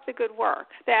keep up the good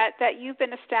work, that you've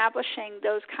been establishing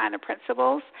those kind of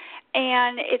principles,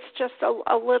 and it's just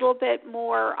a little bit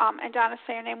more, and Donna,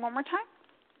 say your name one more time.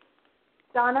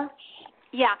 Donna?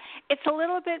 Yeah, it's a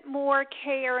little bit more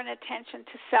care and attention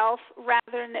to self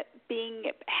rather than it being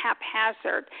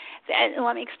haphazard. And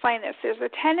let me explain this. There's a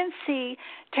tendency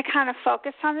to kind of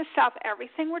focus on the self,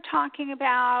 everything we're talking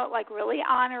about, like really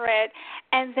honor it,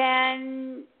 and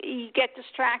then you get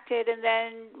distracted, and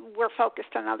then we're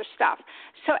focused on other stuff.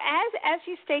 So as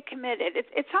you stay committed,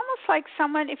 it's almost like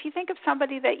someone, if you think of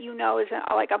somebody that you know is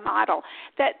like a model,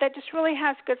 that just really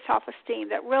has good self-esteem,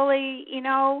 that really,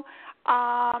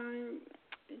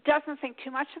 doesn't think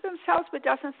too much of themselves, but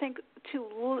doesn't think too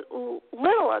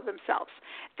little of themselves.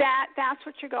 That's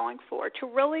what you're going for, to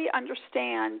really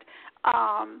understand,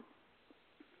 the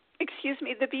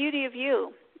beauty of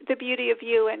you,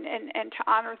 and to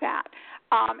honor that.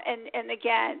 And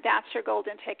again, that's your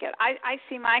golden ticket. I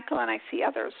see Michael and I see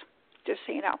others, just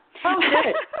so you know. Oh,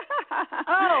 good.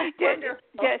 Oh, wonderful.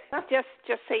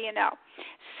 Just so you know.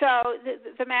 So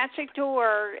the magic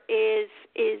door is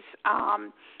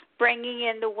bringing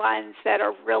in the ones that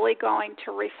are really going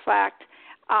to reflect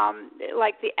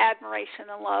like the admiration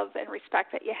and love and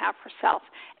respect that you have for self,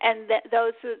 and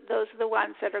those are the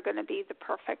ones that are going to be the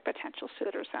perfect potential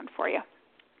suitors then for you.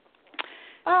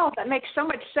 Oh, that makes so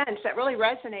much sense. That really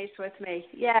resonates with me.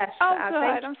 Yes. Oh,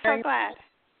 good. I'm so glad.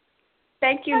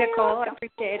 Thank you, Nicole. I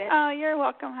appreciate it. Oh, you're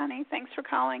welcome, honey. Thanks for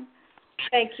calling.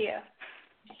 Thank you.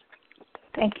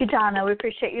 Thank you, Donna. We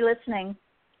appreciate you listening.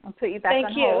 I'll put you back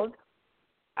on hold.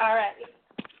 All right.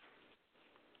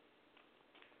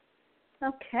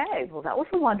 Okay. Well, that was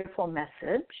a wonderful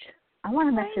message. I want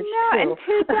a message too. And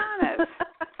 2 Donnas.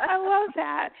 I love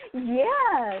that.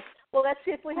 Yes. Well, let's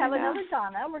see if we have another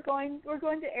Donna. We're going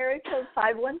to area code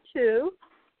 512.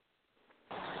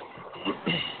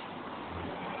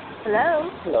 Hello.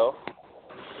 Hello.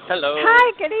 Hello.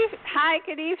 Hi.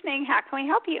 Good evening. How can we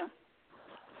help you?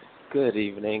 Good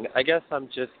evening. I guess I'm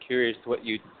just curious what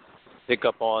you pick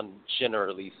up on,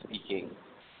 generally speaking.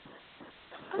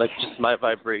 Okay. Like just my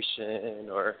vibration,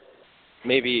 or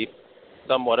maybe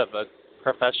somewhat of a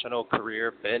professional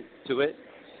career bent to it.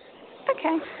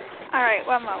 Okay. All right.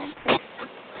 One moment, please.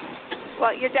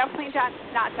 Well, you're definitely not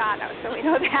Donna, so we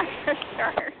know that for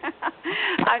sure.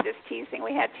 I'm just teasing.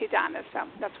 We had 2 Donnas, so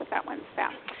that's what that one's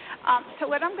about. So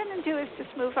what I'm going to do is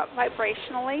just move up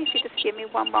vibrationally. If you just give me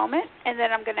one moment, and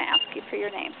then I'm going to ask you for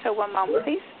your name. So one moment,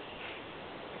 please.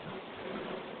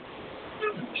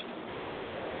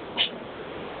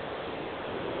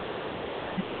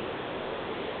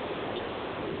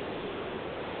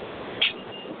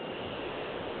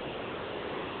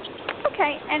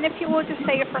 Okay, and if you will just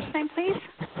say your first name, please.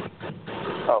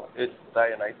 Oh, it's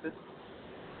Dionysus.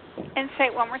 And say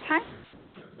it one more time.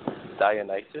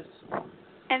 Dionysus.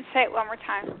 And say it one more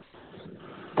time.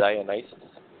 Dionysus.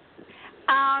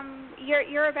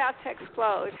 You're about to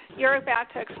explode. You're about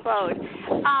to explode.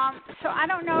 So I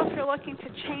don't know if you're looking to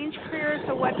change careers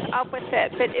or what's up with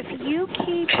it, but if you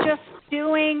keep just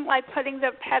doing, like putting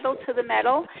the pedal to the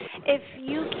metal, if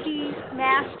you keep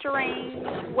mastering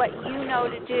what you know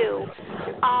to do,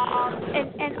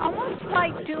 and almost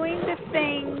like doing the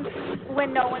things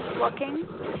when no one's looking,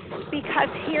 because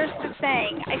here's the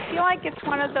thing, I feel like it's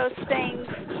one of those things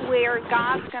where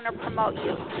God's going to promote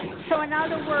you. So in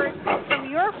other words, from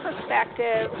your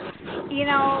perspective, you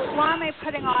know, why am I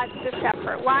putting on this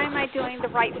effort? Why am I doing the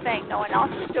right thing? No one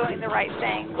else is doing the right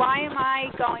thing. Why am I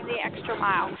going the extra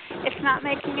mile? It's not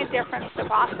making a difference. The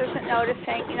boss isn't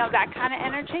noticing, you know, that kind of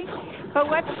energy. But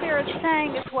what Spirit's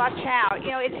saying is watch out.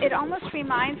 You know, it almost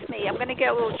reminds me, I'm going to get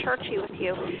a little churchy with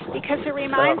you, because it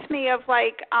reminds me of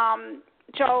like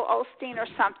Joel Osteen or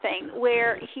something,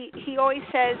 where he always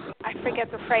says, I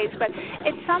forget the phrase, but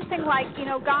it's something like, you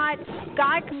know, God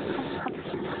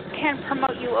can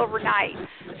promote you overnight.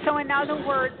 So in other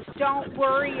words, don't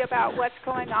worry about what's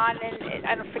going on in,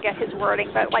 I don't forget his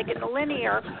wording, but like in the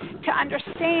linear, to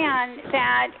understand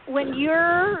that when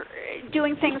you're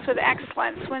doing things with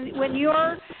excellence, when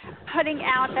you're putting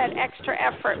out that extra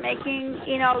effort, making,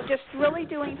 you know, just really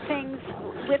doing things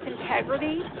with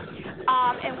integrity,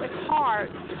 and with heart,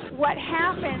 what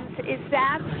happens is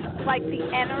that's like the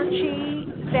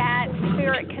energy that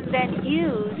Spirit can then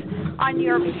use on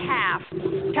your behalf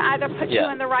to either put you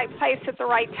in the right place at the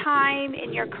right time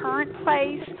in your current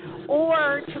place,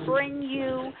 or to bring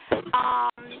you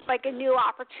like a new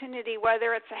opportunity,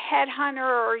 whether it's a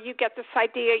headhunter or you get this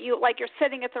idea, you're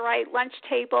sitting at the right lunch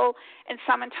table and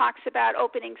someone talks about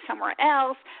opening somewhere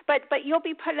else, but you'll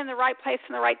be put in the right place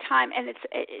in the right time, and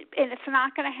it's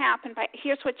not going to happen by,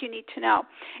 here's what you need to know,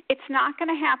 it's not going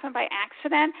to happen by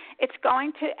accident. It's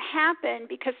going to happen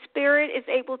because Spirit is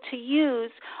able to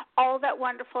use all that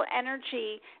wonderful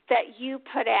energy that you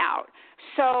put out.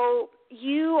 So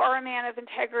you are a man of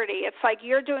integrity. It's like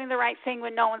you're doing the right thing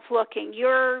when no one's looking.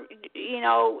 You're, you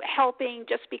know, helping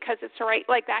just because it's the right,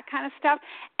 like that kind of stuff.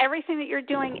 Everything that you're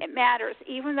doing, it matters,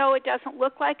 even though it doesn't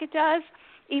look like it does,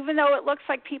 even though it looks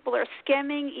like people are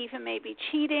skimming, even maybe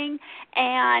cheating,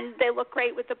 and they look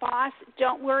great with the boss.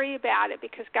 Don't worry about it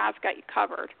because God's got you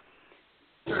covered.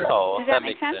 Oh, Does that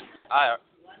make makes sense?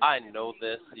 I know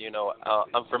this. You know,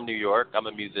 I'm from New York. I'm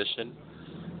a musician.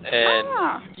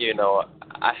 And, you know,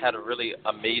 I had really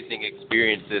amazing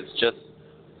experiences just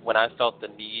when I felt the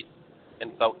need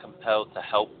and felt compelled to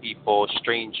help people,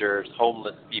 strangers,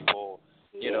 homeless people,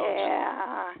 you know,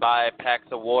 just buy packs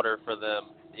of water for them,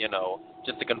 you know,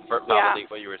 just to validate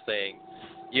what you were saying.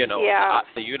 You know,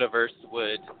 the universe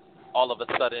would all of a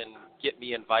sudden get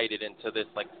me invited into this,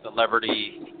 like,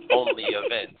 celebrity-only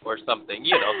event or something,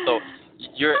 you know, so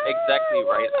you're exactly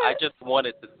right. I just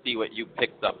wanted to see what you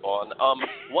picked up on.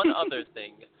 One other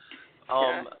thing,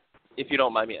 if you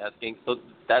don't mind me asking, so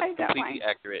that's completely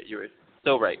accurate. You're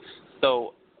so right.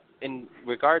 So in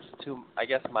regards to, I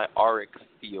guess, my auric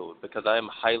field, because I am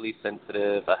highly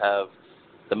sensitive, I have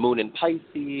the moon in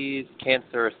Pisces,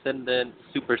 Cancer ascendant,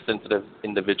 super sensitive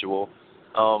individual.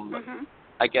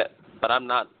 I get, but I'm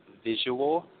not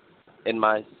visual in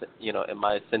my, you know, in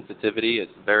my sensitivity.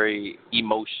 It's very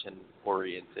emotion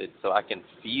oriented, so I can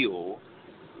feel,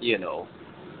 you know,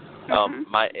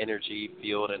 my energy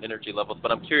field and energy levels.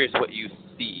 But I'm curious what you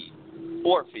see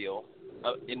or feel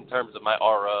in terms of my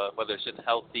aura, whether it's just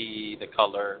healthy, the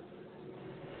color.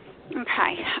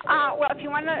 Okay. Well, if you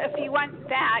want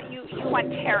that, you want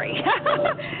Terry.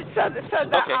 so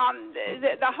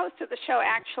the host of the show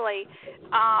actually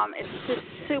is just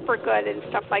super good and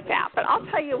stuff like that. But I'll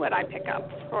tell you what I pick up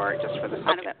for the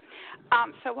fun of it.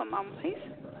 So one moment, please.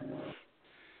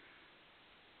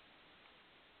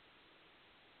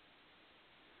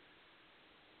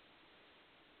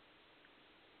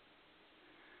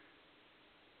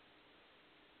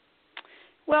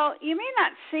 Well, you may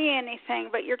not see anything,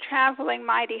 but you're traveling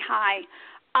mighty high.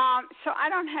 So I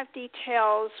don't have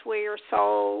details where your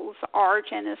soul's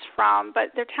origin is from,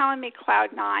 but they're telling me Cloud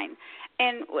 9.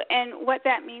 And what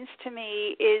that means to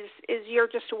me is you're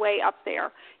just way up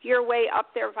there. You're way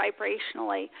up there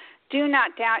vibrationally. Do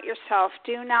not doubt yourself.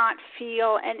 Do not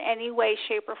feel in any way,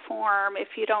 shape, or form if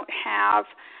you don't have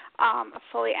a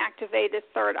fully activated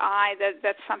third eye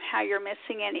that somehow you're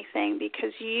missing anything,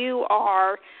 because you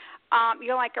are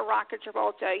you're like a rock of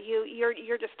Gibraltar.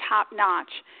 You're just top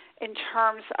notch in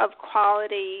terms of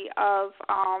quality of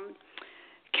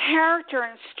character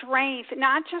and strength,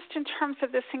 not just in terms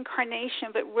of this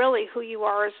incarnation, but really who you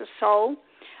are as a soul.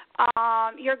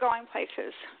 you're going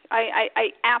places.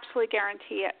 I absolutely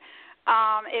guarantee it.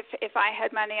 If I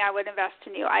had money, I would invest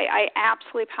in you. I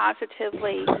absolutely,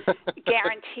 positively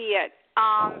guarantee it,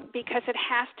 because it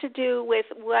has to do with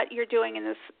what you're doing in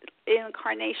this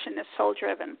incarnation is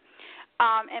soul-driven.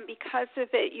 And because of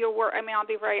it, I'll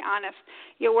be very honest,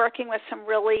 you're working with some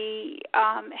really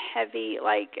heavy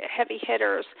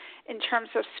hitters in terms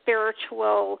of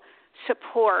spiritual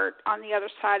support on the other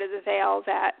side of the veil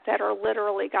that are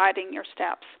literally guiding your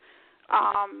steps.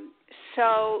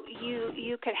 So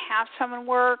you could have someone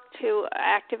work to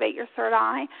activate your third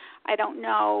eye. I don't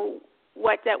know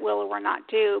what that will or will not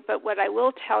do, but what I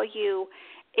will tell you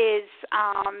is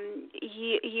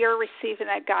you're receiving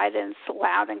that guidance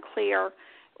loud and clear,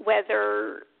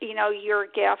 whether your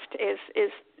gift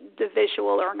is the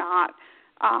visual or not.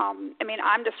 I'm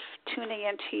just tuning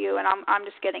into you, and I'm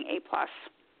just getting A+.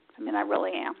 I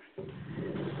really am.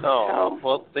 Oh,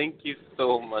 well, thank you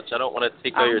so much. I don't want to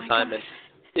take all your time, gosh.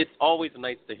 and it's always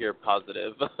nice to hear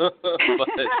positive. But,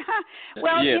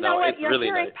 well, you know what? You're really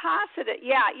hearing nice. positive.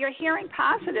 Yeah, you're hearing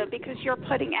positive because you're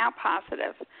putting out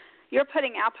positive. You're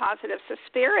putting out positive. So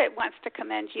Spirit wants to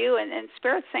commend you, and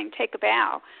Spirit's saying take a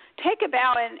bow. Take a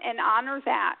bow and honor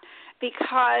that,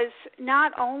 because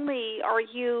not only are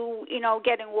you,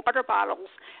 getting water bottles,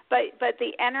 but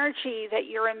the energy that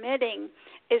you're emitting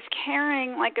is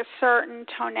carrying like a certain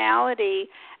tonality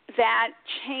that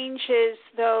changes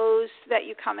those that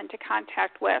you come into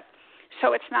contact with.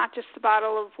 So it's not just the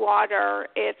bottle of water,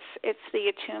 it's the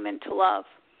attunement to love.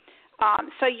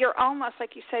 So you're almost,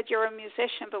 like you said, you're a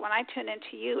musician, but when I tune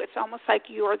into you, it's almost like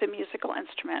you're the musical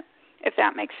instrument, if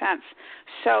that makes sense.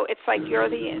 So it's like you're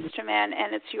the instrument,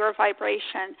 and it's your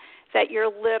vibration that you're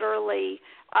literally,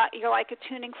 you're like a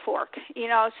tuning fork,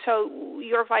 so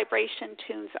your vibration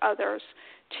tunes others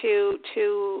to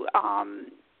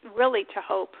really to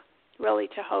hope.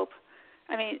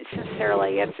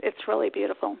 Sincerely, it's really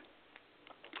beautiful.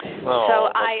 Oh, so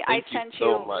well, I thank send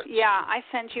you so much. Yeah, I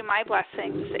send you my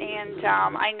blessings, and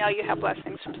I know you have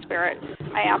blessings from Spirit.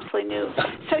 I absolutely knew.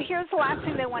 So here's the last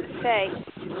thing I want to say: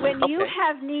 when you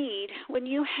have need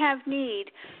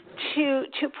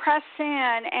to press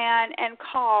in and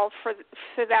call for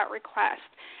that request,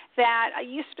 that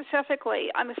you specifically,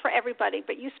 for everybody,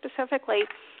 but you specifically,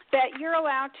 that you're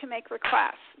allowed to make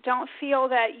requests. Don't feel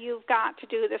that you've got to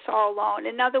do this all alone.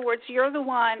 In other words, you're the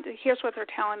one, here's what they're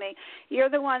telling me, you're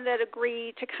the one that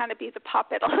agreed to kind of be the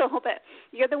puppet a little bit.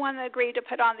 You're the one that agreed to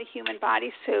put on the human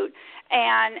bodysuit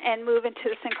and move into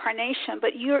this incarnation,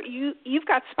 but you've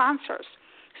got sponsors.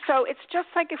 So it's just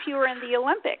like if you were in the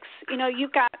Olympics,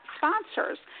 you've got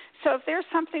sponsors. So if there's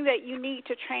something that you need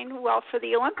to train well for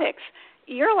the Olympics,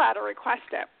 you're allowed to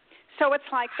request it. So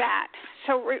it's like that.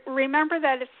 So remember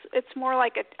that it's more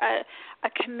like a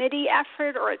committee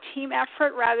effort or a team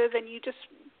effort rather than you just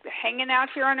hanging out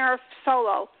here on Earth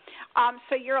solo.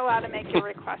 So you're allowed to make your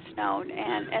requests known,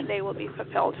 and they will be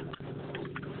fulfilled.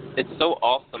 It's so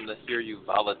awesome to hear you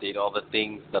validate all the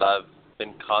things that I've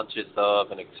been conscious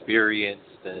of and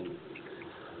experienced, and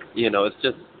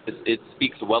it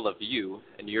speaks well of you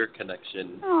and your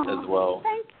connection as well.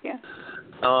 Thank you.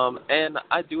 And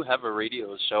I do have a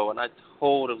radio show, and I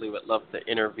totally would love to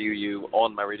interview you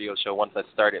on my radio show once I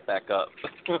start it back up.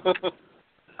 Oh,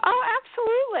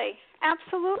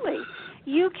 absolutely.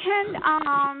 You can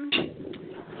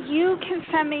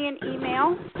send me an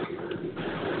email,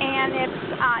 and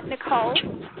it's Nicole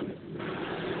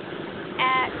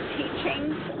at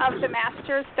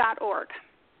teachingsofthemasters.org.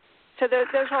 So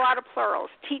there's a lot of plurals.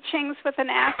 Teachings with an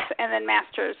S and then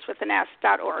masters with an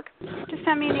S.org. Just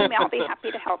send me an email. I'll be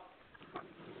happy to help.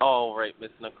 All right,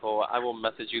 Miss Nicole. I will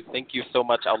message you. Thank you so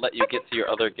much. I'll let you get to your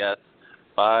other guests.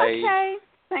 Bye. Okay.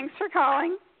 Thanks for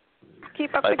calling.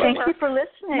 Keep up the good Thank work. you for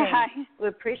listening. Bye. We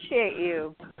appreciate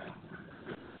you.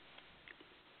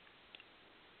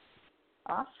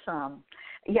 Awesome.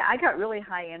 Yeah, I got really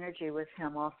high energy with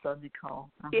him also, Nicole.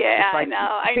 Yeah, I know.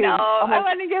 I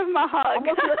want to give him a hug.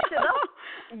 Almost lifted up.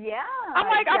 Yeah. I'm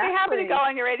like, exactly. I'll be happy to go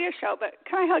on your radio show, but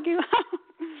can I hug you?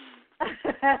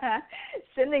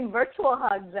 Sending virtual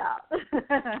hugs out.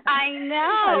 I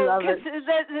know. I love it. Because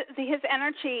his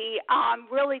energy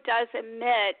really does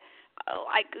emit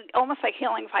almost like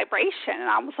healing vibration, and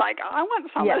I was like, I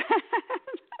want some of that.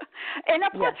 In a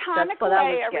platonic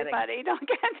way, everybody. Don't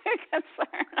get too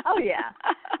concerned. Oh, yeah.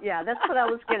 Yeah, that's what I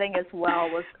was getting as well,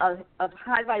 was of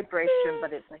high vibration,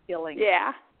 but it's a healing.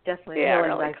 Yeah. Definitely a healing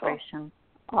really vibration.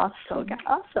 Cool. Awesome. Okay.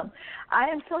 Awesome. I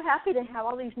am so happy to have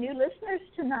all these new listeners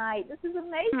tonight. This is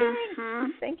amazing.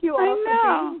 Mm-hmm. Thank you all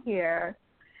for being here.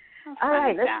 All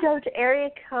right, let's go to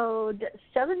area code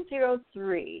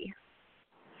 703.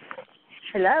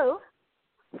 Hello?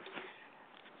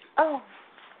 Oh.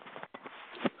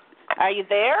 Are you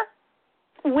there?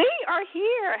 We are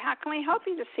here. How can we help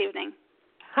you this evening?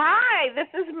 Hi, this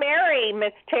is Mary,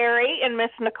 Miss Terry, and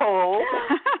Miss Nicole.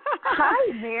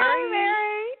 Hi, Mary. Hi,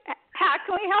 Mary. How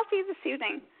can we help you this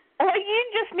evening? Well, you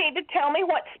just need to tell me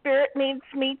what Spirit needs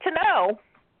me to know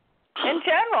in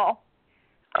general.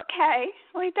 Okay.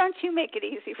 Well, don't you make it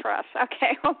easy for us.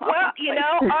 Okay. Well,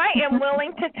 I am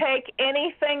willing to take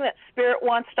anything that Spirit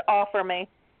wants to offer me.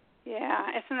 Yeah,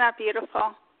 isn't that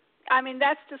beautiful? I mean,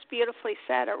 that's just beautifully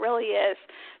said. It really is,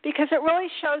 because it really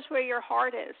shows where your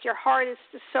heart is. Your heart is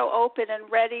just so open and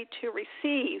ready to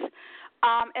receive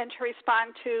and to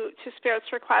respond to Spirit's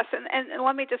requests. And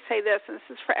let me just say this, and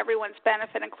this is for everyone's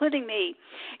benefit, including me.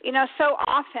 So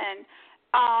often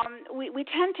we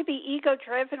tend to be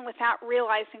ego-driven without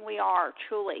realizing we are,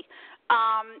 truly.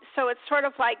 So it's sort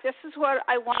of like, this is what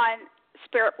I want,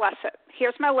 Spirit, bless it.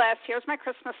 Here's my list. Here's my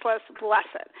Christmas list. Bless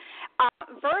it.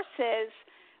 Versus,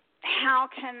 how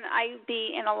can I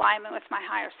be in alignment with my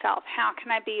higher self? How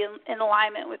can I be in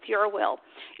alignment with your will?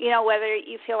 Whether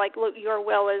you feel like your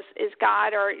will is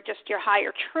God or just your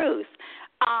higher truth.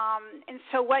 And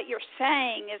so what you're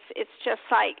saying is, it's just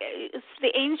like,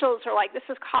 the angels are like, this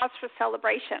is cause for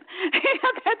celebration.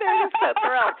 They're just so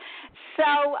thrilled.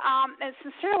 So, and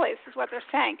sincerely, this is what they're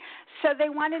saying. So they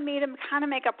wanted me to kind of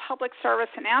make a public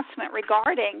service announcement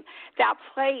regarding that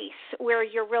place where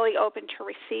you're really open to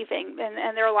receiving.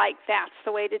 And they're like, that's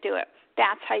the way to do it.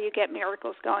 That's how you get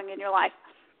miracles going in your life.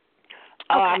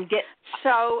 Okay.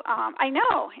 So I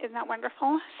know. Isn't that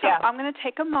wonderful? So yeah. I'm going to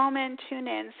take a moment, tune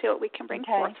in, see what we can bring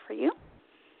forth for you.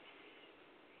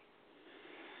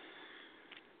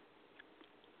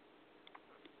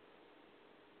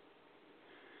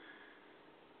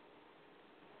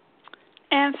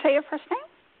 And say your first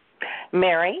name.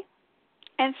 Mary.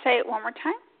 And say it one more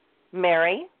time.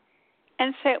 Mary.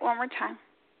 And say it one more time.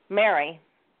 Mary.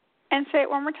 And say it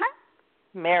one more time.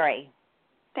 Mary.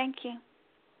 Thank you.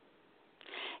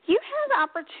 You have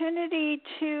opportunity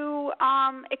to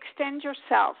extend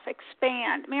yourself,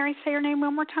 expand. Mary, say your name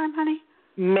one more time, honey.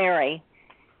 Mary.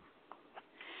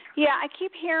 Yeah, I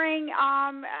keep hearing,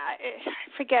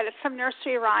 forget it, some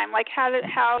nursery rhyme, like how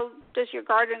does your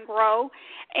garden grow?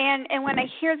 And when I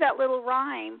hear that little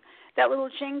rhyme, that little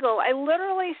jingle, I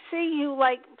literally see you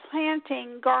like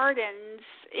planting gardens,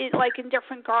 like in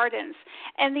different gardens,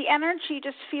 and the energy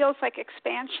just feels like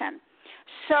expansion.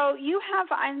 So you have,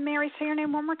 Mary, say your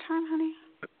name one more time, honey.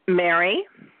 Mary.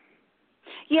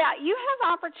 Yeah, you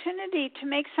have opportunity to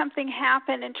make something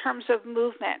happen in terms of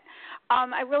movement.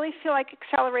 I really feel like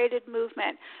accelerated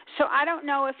movement. So I don't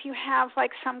know if you have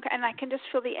like and I can just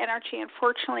feel the energy.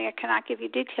 Unfortunately, I cannot give you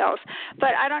details.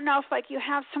 But I don't know if like you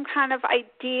have some kind of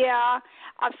idea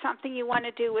of something you want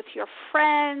to do with your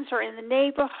friends or in the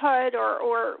neighborhood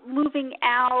or moving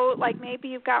out. Like maybe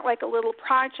you've got like a little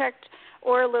project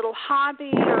or a little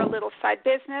hobby or a little side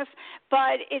business,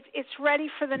 but it's ready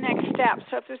for the next step.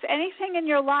 So if there's anything in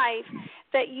your life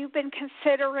that you've been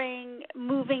considering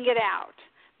moving it out,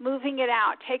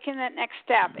 taking that next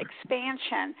step,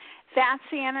 expansion, that's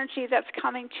the energy that's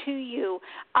coming to you,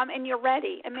 and you're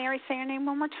ready. And Mary, say your name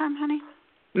one more time, honey.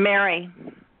 Mary.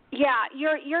 Yeah,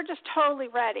 you're just totally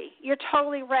ready. You're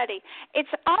totally ready. It's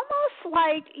almost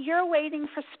like you're waiting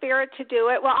for Spirit to do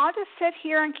it. Well, I'll just sit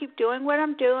here and keep doing what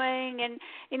I'm doing, and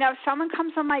if someone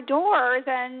comes on my door,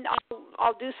 then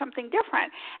I'll do something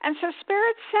different. And so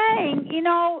Spirit's saying,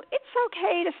 it's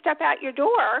okay to step out your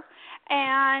door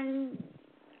and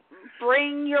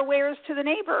bring your wares to the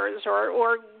neighbors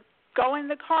or go in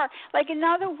the car. Like, in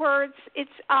other words, it's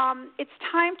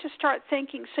time to start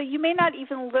thinking. So you may not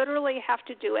even literally have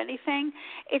to do anything.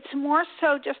 It's more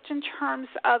so just in terms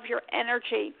of your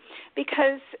energy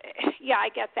because, yeah, I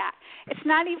get that. It's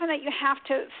not even that you have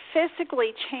to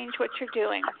physically change what you're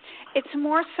doing. It's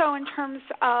more so in terms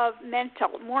of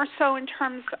mental, more so in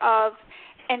terms of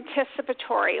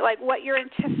anticipatory, like what you're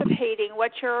anticipating,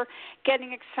 what you're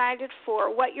getting excited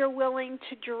for, what you're willing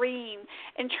to dream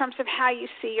in terms of how you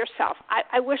see yourself.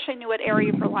 I wish I knew what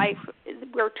area of your life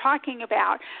we're talking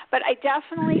about, but I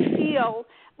definitely feel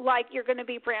like you're going to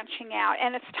be branching out,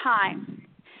 and it's time.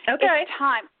 Okay. It's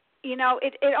time.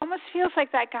 It almost feels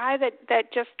like that guy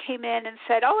that just came in and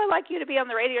said, I'd like you to be on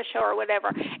the radio show or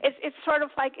whatever. It's sort of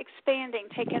like expanding,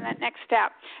 taking that next step.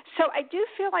 So I do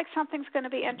feel like something's going to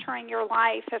be entering your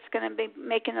life that's going to be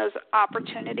making those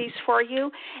opportunities for you,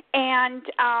 and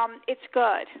it's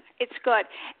good. It's good.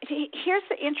 Here's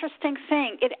the interesting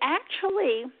thing. It's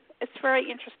very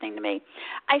interesting to me.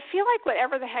 I feel like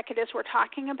whatever the heck it is we're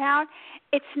talking about,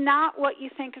 it's not what you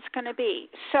think it's going to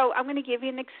be. So I'm going to give you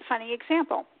a funny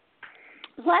example.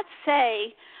 Let's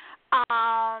say,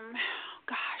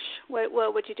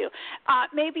 What would you do?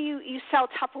 Maybe you sell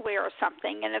Tupperware or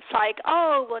something, and it's like,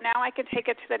 oh, well, now I can take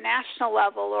it to the national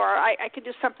level, or I could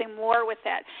do something more with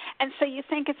it. And so you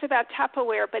think it's about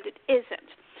Tupperware, but it isn't.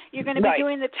 You're going to be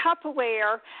doing the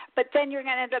Tupperware, but then you're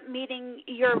going to end up meeting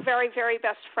your very, very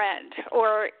best friend.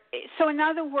 So in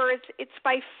other words, it's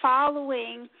by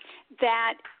following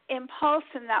that impulse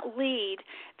and that lead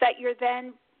that you're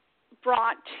then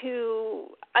brought to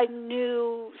a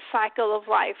new cycle of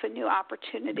life, a new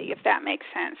opportunity, if that makes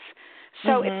sense.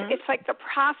 So it's like the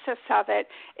process of it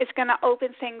is going to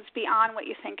open things beyond what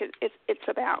you think it's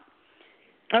about.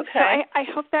 Okay. So I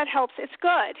hope that helps. It's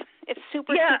good. It's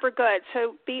super good.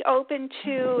 So be open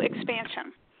to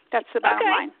expansion. That's the bottom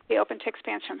line. Be open to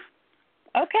expansion.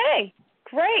 Okay.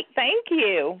 Great. Thank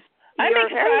you. I'm You're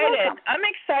very excited. welcome. I'm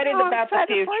excited about the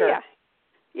future.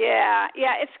 Yeah,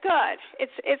 it's good.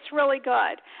 It's really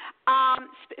good.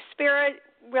 Spirit,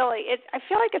 really, I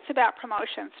feel like it's about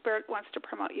promotion. Spirit wants to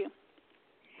promote you.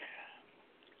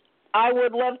 I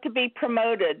would love to be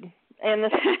promoted in the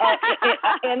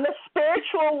in the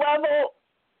spiritual level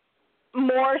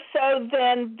more so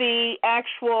than the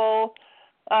actual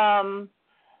go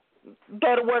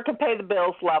to work and pay the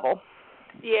bills level.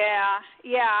 Yeah.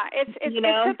 It's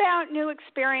about new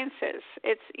experiences.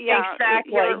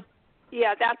 Exactly.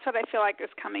 That's what I feel like is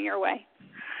coming your way.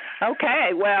 Okay,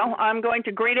 well, I'm going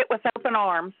to greet it with open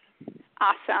arms.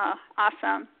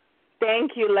 Awesome.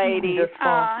 Thank you, ladies.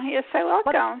 You're so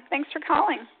welcome. Thanks for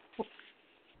calling.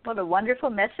 What a wonderful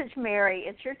message, Mary.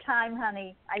 It's your time,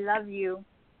 honey. I love you.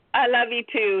 I love you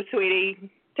too, sweetie.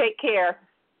 Take care.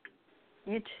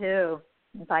 You too.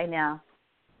 Bye now.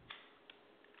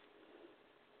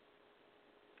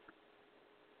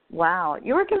 Wow,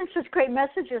 you were giving such great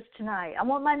messages tonight. I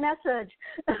want my message.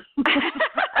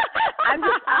 I'm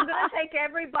going to take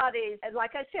everybody's. And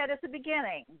like I said at the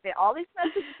beginning, all these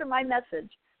messages are my message.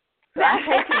 So I'm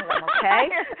taking them, okay?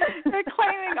 They're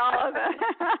claiming all of them.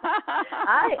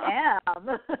 I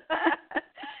am.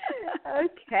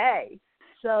 Okay,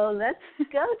 so let's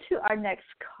go to our next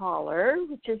caller,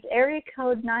 which is area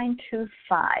code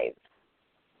 925.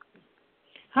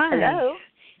 Hi. Hello.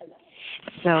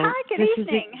 So hi, good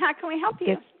evening. How can we help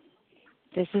you?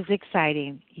 This is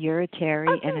exciting. You're a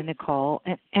Terry and a Nicole,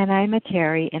 and I'm a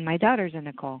Terry, and my daughter's a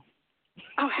Nicole.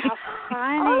 Oh, how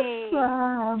funny.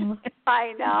 Awesome.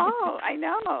 I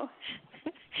know.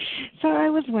 So I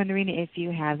was wondering if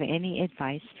you have any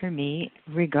advice for me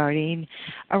regarding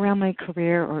around my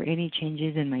career or any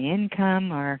changes in my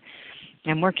income, or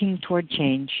I'm working toward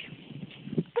change.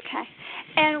 Okay.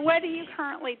 And what do you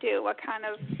currently do? What kind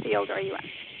of field are you in?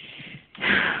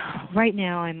 Right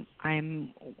now,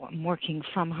 I'm working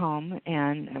from home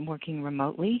and I'm working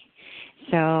remotely,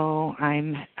 so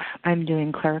I'm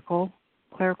doing clerical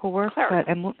work, but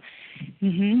I'm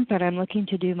looking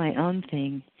to do my own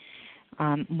thing,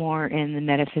 more in the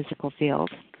metaphysical field.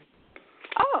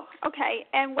 Oh, okay.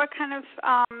 And what kind of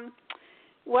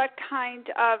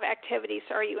activities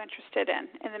are you interested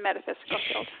in the metaphysical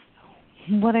field?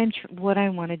 What I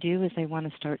want to do is I want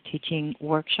to start teaching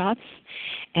workshops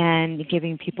and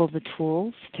giving people the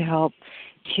tools to help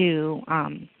to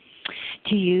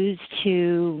use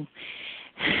to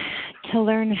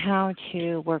learn how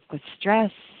to work with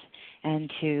stress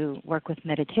and to work with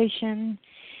meditation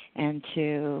and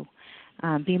to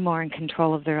be more in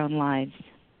control of their own lives.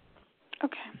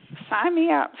 Okay. Sign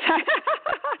me up.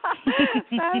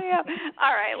 Sign me up.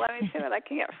 All right. Let me see what I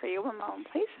can get for you. One moment,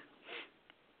 please.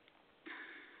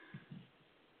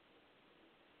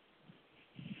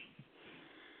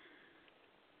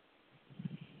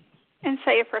 And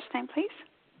say your first name, please.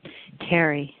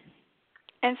 Terry.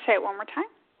 And say it one more time.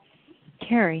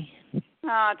 Terry.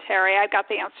 Oh, Terry, I got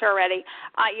the answer already.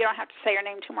 You don't have to say your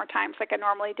name two more times like I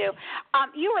normally do.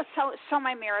 You are so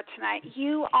my mirror tonight.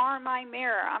 You are my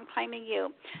mirror. I'm claiming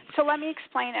you. So let me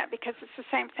explain it, because it's the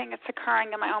same thing that's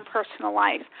occurring in my own personal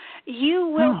life. You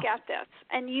will get this,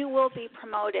 and you will be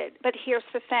promoted. But here's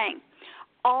the thing.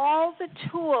 All the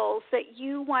tools that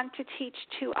you want to teach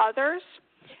to others,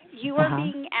 you are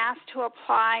being asked to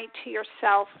apply to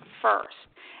yourself first.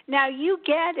 Now, you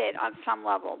get it on some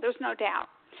level. There's no doubt.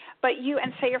 But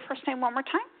and say your first name one more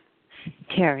time.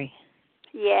 Terry.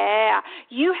 Yeah.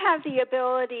 You have the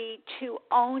ability to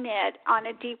own it on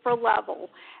a deeper level.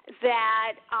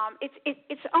 That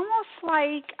it's almost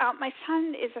like my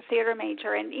son is a theater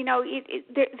major, and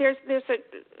there's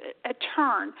a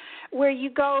turn where you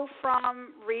go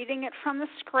from reading it from the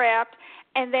script,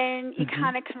 and then you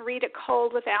kind of can read it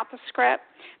cold without the script.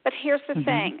 But here's the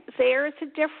thing: there is a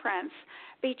difference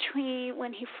between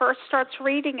when he first starts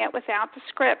reading it without the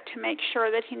script to make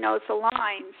sure that he knows the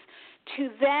lines, to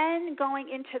then going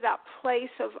into that place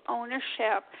of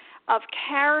ownership of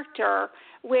character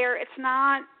where it's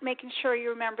not making sure you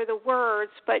remember the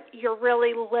words, but you're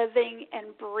really living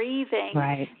and breathing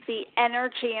the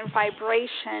energy and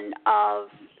vibration of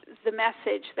the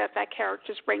message that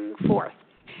character is bringing forth.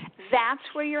 That's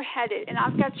where you're headed. And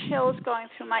I've got chills going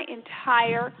through my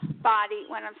entire body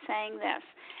when I'm saying this.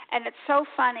 And it's so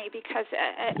funny because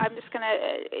I'm just going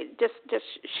to just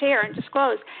share and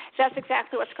disclose that's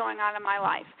exactly what's going on in my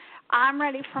life. I'm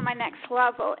ready for my next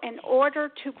level in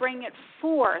order to bring it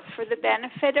forth for the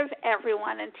benefit of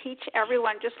everyone and teach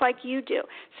everyone just like you do.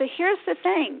 So here's the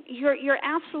thing. You're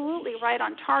absolutely right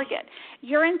on target.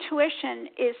 Your intuition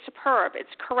is superb.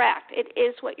 It's correct. It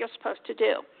is what you're supposed to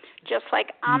do, just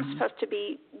like I'm supposed to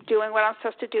be doing what I'm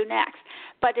supposed to do next.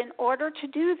 But in order to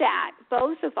do that,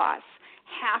 both of us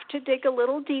have to dig a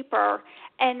little deeper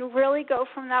and really go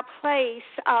from that place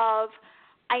of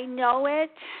I know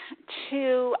it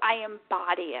to I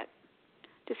embody it.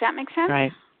 Does that make sense?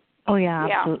 Right. Oh, yeah,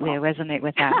 absolutely. I resonate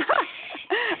with that.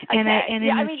 Okay. And in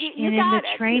the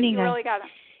training, you really got it.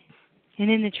 And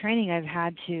in the training, I've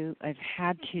had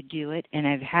to do it, and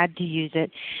I've had to use it.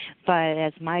 But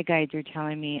as my guides are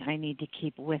telling me, I need to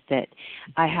keep with it.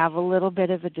 I have a little bit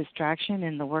of a distraction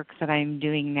in the work that I'm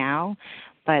doing now,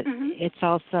 but it's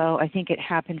also, I think it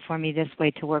happened for me this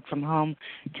way to work from home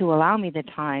to allow me the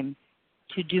time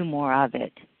to do more of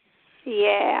it.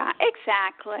 Yeah,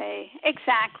 exactly.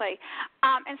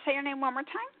 And say your name one more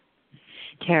time.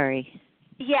 Terry.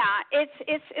 Yeah,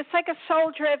 it's like a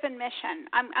soul-driven mission.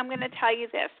 I'm going to tell you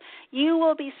this. You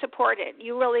will be supported.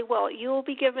 You really will. You will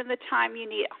be given the time you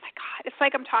need. Oh, my God. It's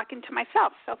like I'm talking to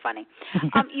myself. So funny.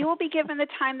 You will be given the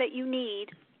time that you need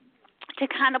to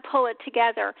kind of pull it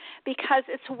together because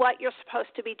it's what you're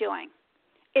supposed to be doing.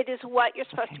 It is what you're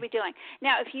supposed to be doing.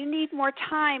 Now, if you need more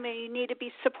time and you need to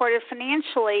be supported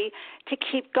financially to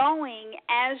keep going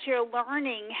as you're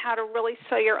learning how to really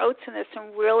sow your oats in this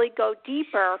and really go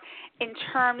deeper in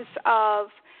terms of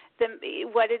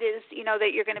what it is, that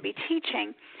you're going to be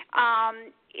teaching,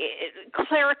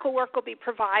 clerical work will be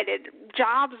provided.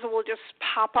 Jobs will just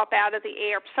pop up out of the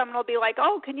air. Someone will be like,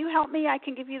 oh, can you help me? I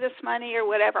can give you this money or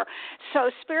whatever. So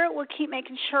Spirit will keep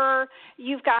making sure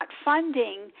you've got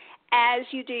funding as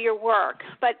you do your work.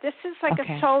 But this is like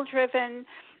a soul-driven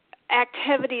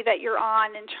activity that you're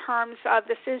on in terms of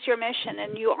this is your mission,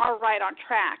 and you are right on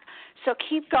track. So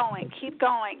keep going.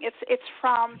 It's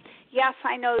from, yes,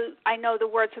 I know the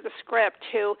words of the script,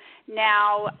 to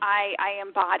now I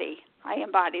embody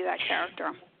that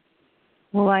character.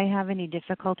 Will I have any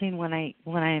difficulty when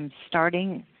I'm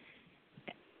starting,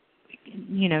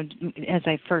 as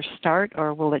I first start,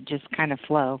 or will it just kind of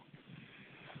flow?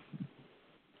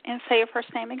 And say your first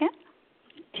name again.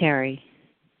 Terry.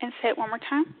 And say it one more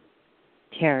time.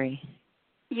 Terry.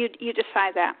 You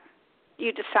decide that.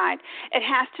 You decide. It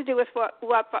has to do with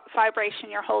what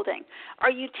vibration you're holding. Are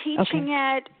you teaching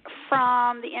it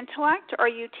from the intellect, or are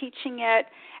you teaching it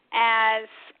as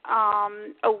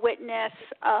a witness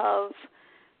of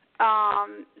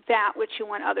that which you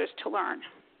want others to learn?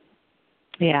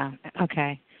 Yeah.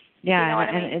 Okay. Yeah. You know what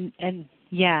I mean? And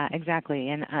yeah, exactly.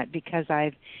 And because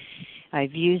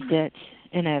I've used it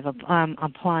and I'm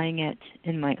applying it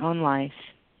in my own life.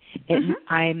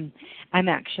 I'm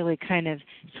actually kind of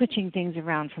switching things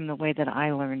around from the way that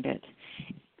I learned it.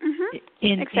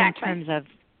 In terms of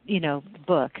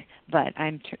book, but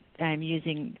I'm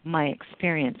using my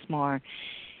experience more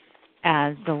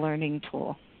as the learning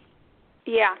tool.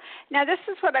 Yeah. Now this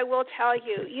is what I will tell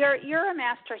you. You're a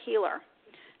master healer.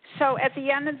 So at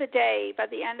the end of the day, by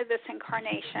the end of this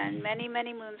incarnation, many,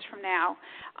 many moons from now,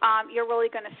 you're really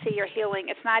going to see your healing.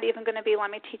 It's not even going to be, let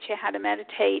me teach you how to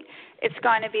meditate. It's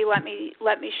going to be, let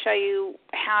me show you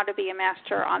how to be a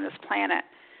master on this planet.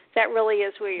 That really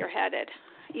is where you're headed.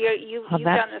 You've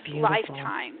done this beautiful.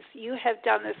 Lifetimes. You have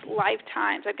done this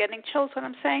lifetimes. I'm getting chills when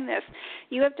I'm saying this.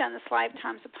 You have done this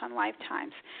lifetimes upon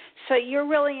lifetimes. So you're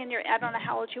really I don't know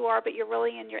how old you are, but you're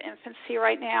really in your infancy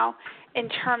right now in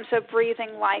terms of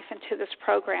breathing life into this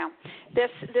program.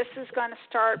 This is going to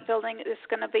start building. This is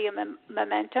going to be a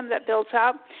momentum that builds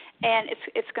up, and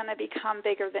it's going to become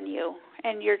bigger than you.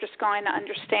 And you're just going to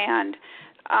understand,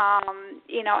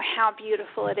 how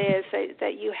beautiful it is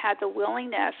that you had the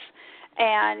willingness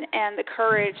and the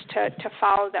courage to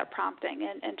follow that prompting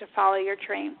and to follow your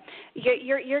dream.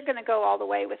 You're going to go all the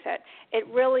way with it. It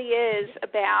really is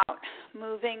about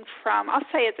moving from, I'll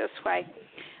say it this way.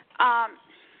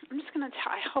 I'm just going to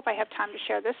I hope I have time to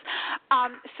share this.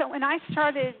 So when I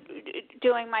started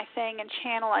doing my thing and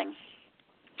channeling,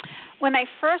 when I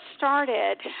first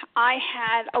started, I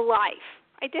had a life.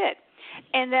 I did.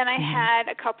 And then I had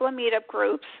a couple of meetup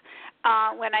groups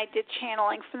when I did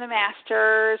channeling from the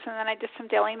masters, and then I did some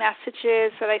daily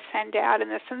messages that I send out and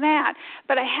this and that.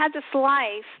 But I had this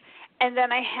life, and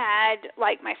then I had,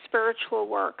 like, my spiritual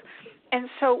work. And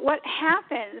so what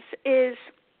happens is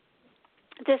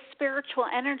this spiritual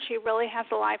energy really has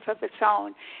a life of its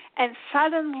own. And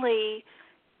suddenly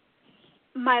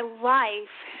my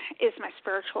life is my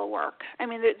spiritual work. I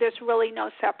mean, there's really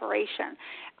no separation.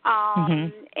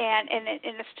 And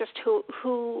it's just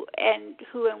who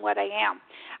and what I am.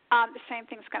 The same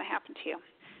thing's going to happen to you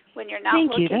when you're not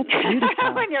looking. Thank you. That's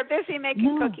beautiful. When you're busy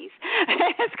making cookies.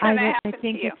 It's going to happen to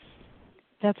you.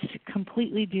 That's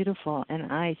completely beautiful,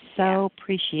 and I so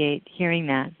appreciate hearing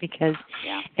that, because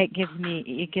it gives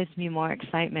me more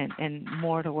excitement and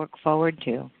more to work forward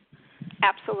to.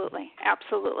 Absolutely.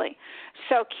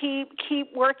 So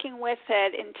keep working with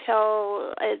it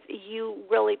until you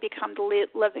really become the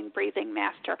living, breathing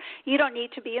master. You don't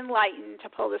need to be enlightened to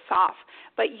pull this off,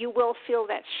 but you will feel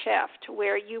that shift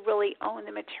where you really own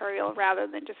the material rather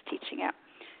than just teaching it.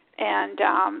 And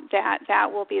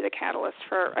that will be the catalyst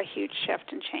for a huge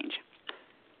shift and change.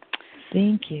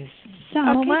 Thank you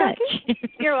so much.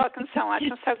 You're welcome so much.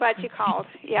 I'm so glad you called.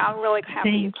 Yeah, I'm really happy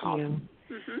you called. Thank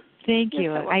you. Thank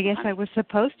you. So I guess I was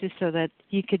supposed to, so that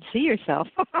you could see yourself.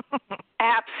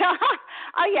 Absolutely.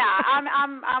 Oh yeah,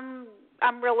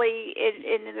 I'm really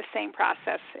in the same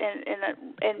process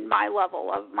in my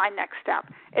level of my next step.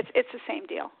 It's the same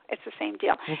deal. It's the same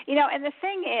deal. You know, and the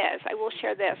thing is, I will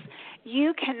share this: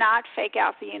 you cannot fake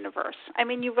out the universe. I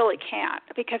mean, you really can't,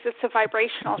 because it's a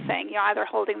vibrational thing. You're either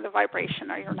holding the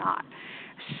vibration or you're not.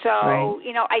 So,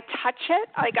 you know, I touch it,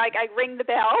 like I ring the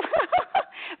bell.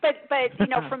 but you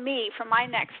know, for me, for my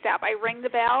next step, I ring the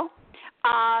bell.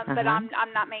 But I'm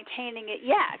not maintaining it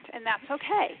yet, and that's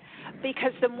okay,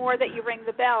 because the more that you ring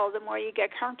the bell, the more you get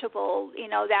comfortable. You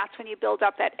know, that's when you build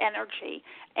up that energy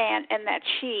and that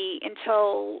chi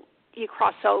until you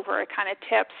cross over. It kind of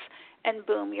tips, and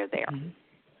boom, you're there.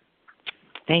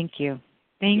 Thank you.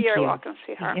 Thank you. You're welcome,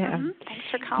 sweetheart. Yeah. Thanks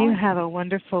for calling. You have a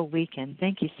wonderful weekend.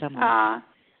 Thank you so much.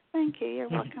 Thank you. You're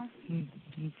welcome.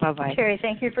 Bye-bye. Terry,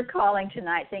 thank you for calling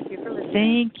tonight. Thank you for listening.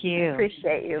 Thank you.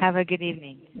 Appreciate you. Have a good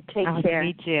evening. Take care.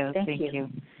 Me too. Thank you.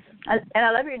 And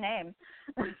I love your name.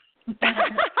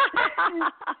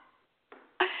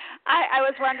 I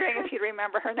was wondering if you'd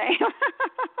remember her name.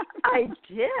 I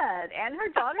did, and her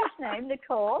daughter's name,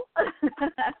 Nicole.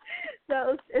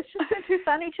 So it's just been too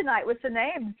funny tonight with the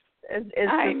names.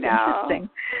 I know. Interesting.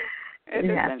 It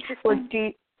is interesting. Well,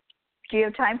 do you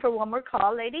have time for one more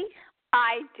call, lady?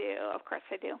 I do. Of course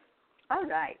I do. All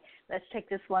right. Let's take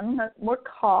this one more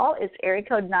call. It's area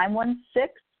code 916.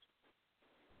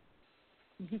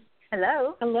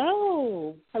 Hello.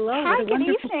 Hello. Hi, what a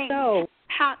wonderful evening. show.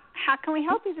 How can we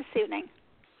help you this evening?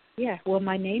 Yeah, well,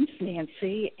 my name's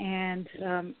Nancy, and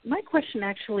my question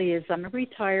actually is, I'm a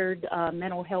retired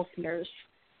mental health nurse,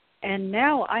 and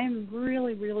now I'm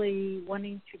really, really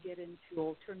wanting to get into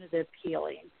alternative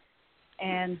healing.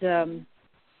 And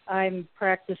I'm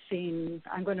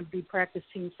going to be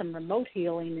practicing some remote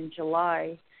healing in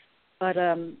July, but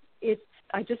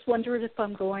I just wondered if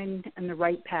I'm going in the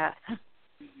right path.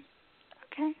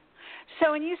 Okay.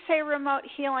 So when you say remote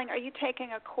healing, are you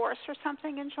taking a course or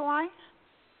something in July?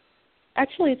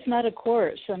 Actually, it's not a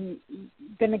course. I'm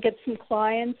going to get some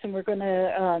clients, and we're going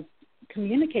to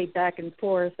communicate back and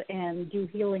forth and do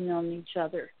healing on each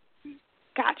other.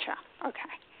 Gotcha. Okay.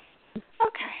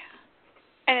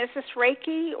 And is this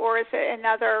Reiki, or is it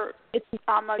another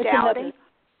modality?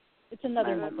 It's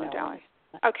another modality.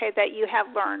 Okay, that you have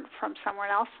learned from someone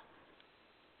else?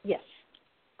 Yes.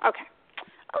 Okay.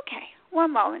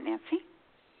 One moment, Nancy.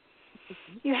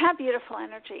 You have beautiful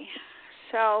energy.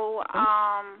 So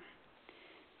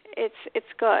it's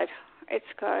good. It's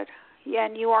good. Yeah,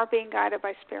 and you are being guided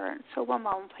by spirit. So one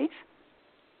moment, please.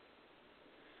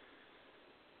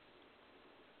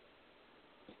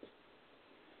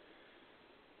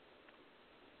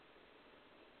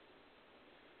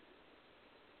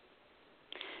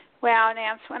 Wow,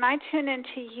 Nance, when I tune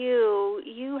into you,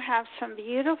 you have some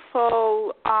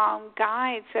beautiful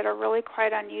guides that are really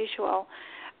quite unusual.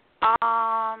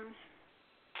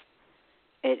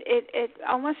 It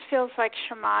almost feels like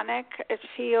shamanic. It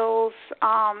feels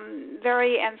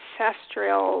very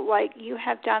ancestral, like you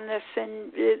have done this,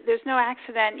 and there's no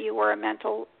accident you were a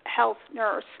mental health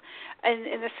nurse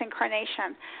in this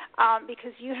incarnation,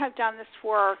 because you have done this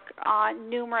work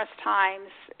numerous times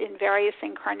in various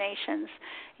incarnations.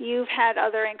 You've had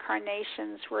other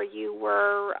incarnations where you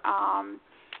were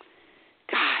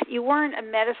God, you weren't a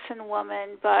medicine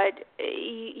woman, but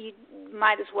you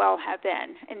might as well have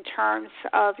been in terms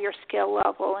of your skill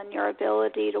level and your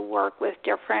ability to work with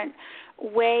different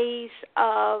ways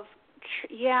of,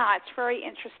 it's very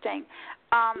interesting.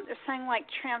 They're saying like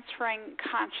transferring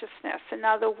consciousness. In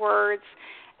other words,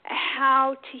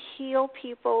 how to heal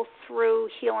people through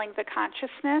healing the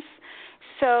consciousness.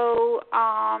 So,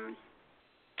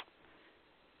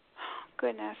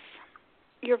 goodness,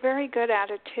 you're very good at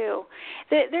it too.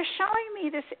 They're showing me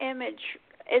this image.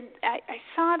 I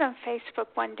saw it on Facebook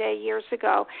one day years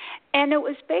ago, and it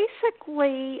was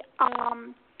basically,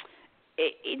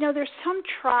 there's some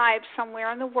tribe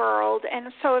somewhere in the world,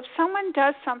 and so if someone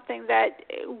does something that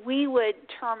we would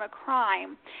term a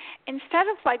crime, instead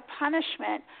of like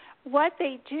punishment, what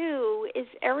they do is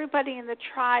everybody in the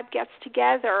tribe gets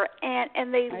together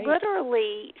and they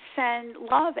literally send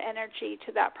love energy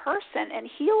to that person and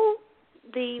heal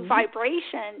the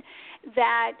vibration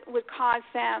that would cause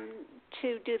them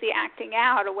to do the acting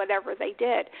out or whatever they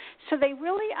did. So they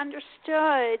really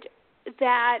understood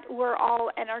that we're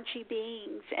all energy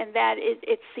beings and that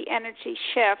it's the energy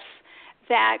shifts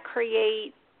that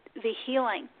create the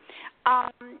healing.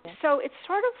 So it's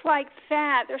sort of like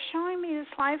that. They're showing me this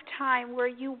lifetime where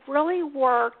you really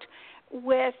worked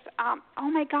with, oh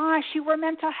my gosh, you were a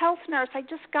mental health nurse. I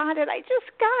just got it. I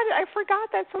forgot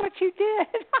that's what you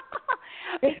did.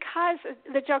 Because,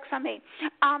 the joke's on me.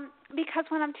 Because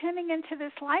when I'm tuning into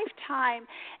this lifetime,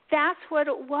 that's what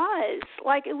it was.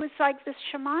 Like, it was like this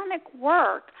shamanic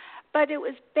work, but it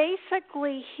was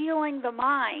basically healing the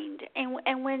mind.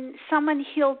 And when someone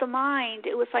healed the mind,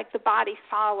 it was like the body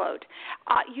followed.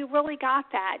 You really got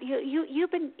that.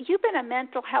 You've been a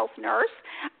mental health nurse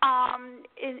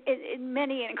in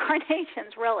many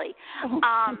incarnations, really,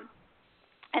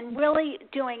 and really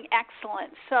doing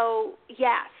excellent. So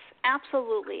yes,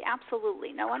 absolutely.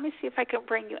 Now let me see if I can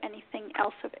bring you anything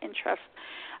else of interest.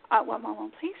 One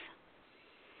moment, please.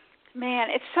 Man,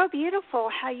 it's so beautiful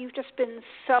how you've just been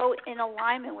so in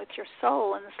alignment with your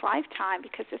soul in this lifetime,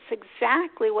 because it's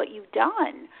exactly what you've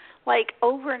done, like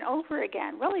over and over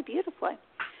again, really beautifully.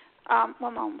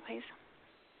 One moment, please.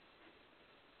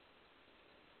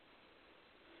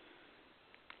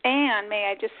 And may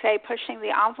I just say, pushing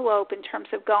the envelope in terms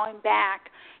of going back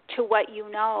to what you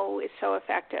know is so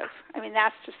effective. I mean,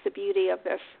 that's just the beauty of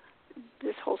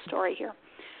this whole story here.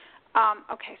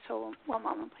 Okay, so one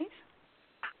moment, please.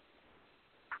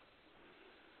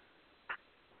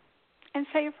 And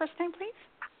say your first name, please.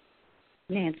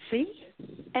 Nancy.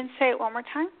 And say it one more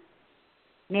time.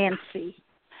 Nancy.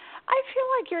 I feel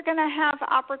like you're going to have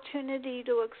opportunity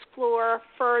to explore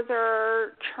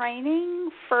further training,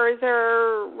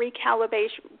 further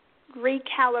recalibration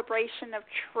of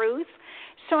truth.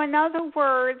 So in other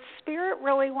words, Spirit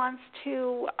really wants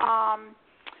to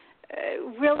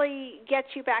really get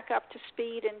you back up to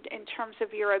speed in terms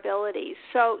of your abilities.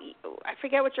 So I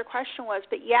forget what your question was,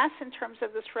 but yes, in terms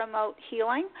of this remote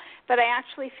healing, but I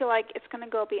actually feel like it's going to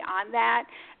go beyond that.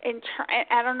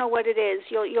 I don't know what it is.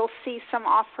 You'll see some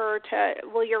offer to,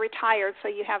 well, you're retired, so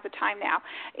you have the time now,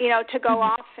 to go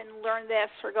off and learn this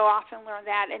or go off and learn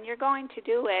that, and you're going to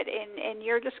do it, and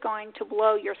you're just going to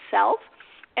blow yourself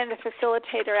and the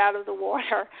facilitator out of the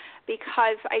water,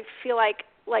 because I feel like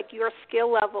your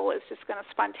skill level is just going to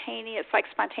spontaneous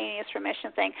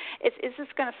remission thing. It's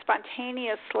just going to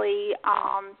spontaneously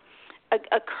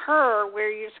occur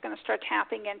where you're just going to start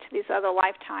tapping into these other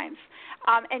lifetimes.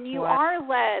 And you are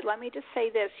led, let me just say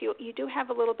this, you do have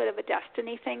a little bit of a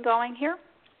destiny thing going here,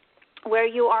 where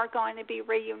you are going to be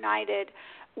reunited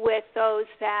with those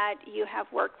that you have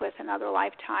worked with in other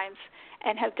lifetimes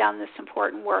and have done this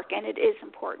important work, and it is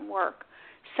important work.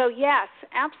 So yes,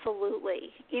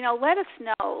 absolutely. Let us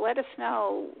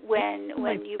know when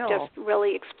you've just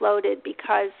really exploded,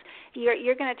 because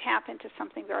you're going to tap into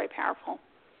something very powerful.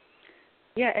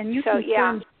 Yeah, and you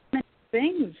confirmed many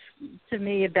things to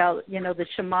me about the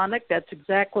shamanic. That's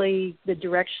exactly the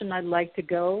direction I'd like to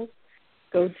go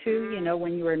to.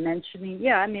 When you were mentioning,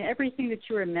 everything that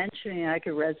you were mentioning, I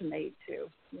could resonate to.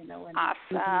 And awesome.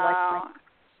 Like my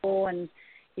people and.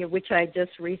 Which I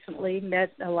just recently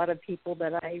met a lot of people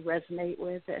that I resonate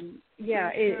with, and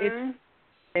it's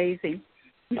amazing.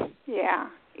 Yeah,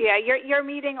 you're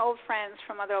meeting old friends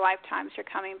from other lifetimes. You're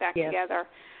coming back together.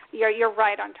 You're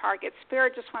right on target.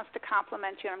 Spirit just wants to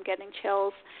compliment you. I'm getting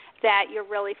chills that you're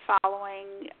really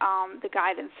following the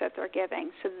guidance that they're giving.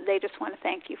 So they just want to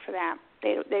thank you for that.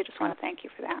 They just want to thank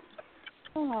you for that.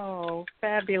 Oh,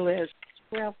 fabulous!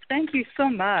 Well, thank you so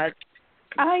much.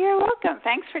 Oh, you're welcome.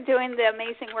 Thanks for doing the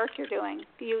amazing work you're doing.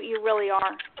 You really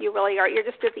are. You really are. You're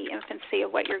just at the infancy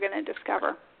of what you're going to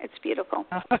discover. It's beautiful.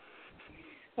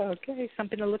 Okay,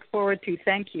 something to look forward to.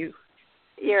 Thank you.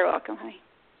 You're welcome, honey.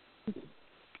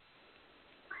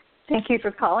 Thank you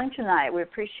for calling tonight. We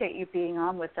appreciate you being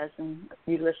on with us and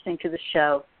you listening to the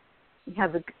show. You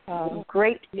have a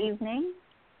great evening.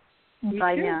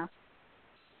 Bye now.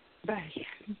 Bye.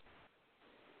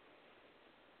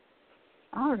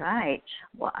 All right.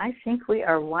 Well, I think we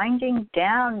are winding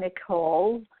down,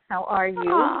 Nicole. How are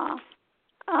you?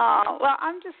 Well,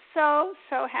 I'm just so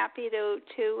happy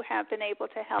to have been able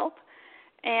to help.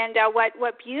 And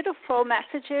what beautiful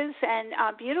messages and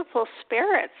beautiful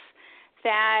spirits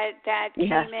that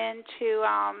came in to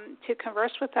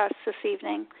converse with us this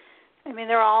evening. I mean,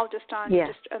 they're all just on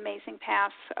just amazing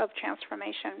paths of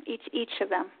transformation. Each of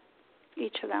them.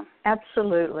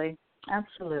 Absolutely.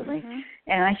 Mm-hmm.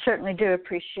 And I certainly do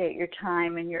appreciate your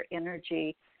time and your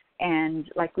energy.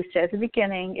 And like we said at the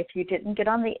beginning, if you didn't get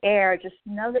on the air, just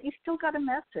know that you still got a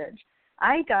message.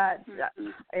 I got,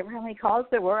 every how many calls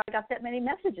there were, I got that many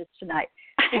messages tonight.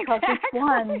 Because each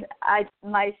one,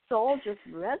 my soul just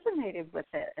resonated with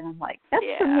it. And I'm like, that's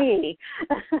for me.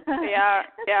 Yeah,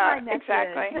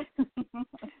 exactly.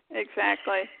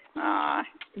 Exactly.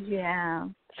 Yeah.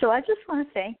 So I just want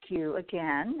to thank you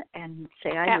again and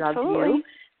say I love you.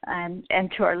 And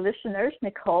to our listeners,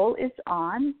 Nicole is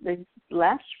on the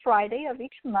last Friday of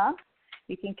each month.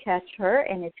 You can catch her.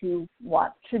 And if you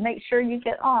want to make sure you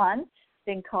get on,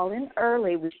 then call in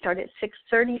early. We start at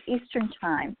 6:30 Eastern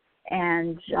Time.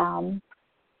 And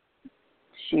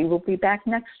she will be back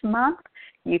next month.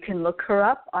 You can look her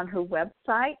up on her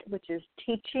website, which is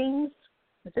teachings,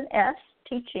 with an S,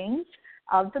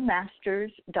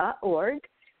 teachingsofthemasters.org.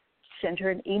 Send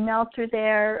her an email through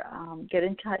there. Get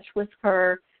in touch with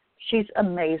her. She's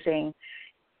amazing.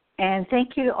 And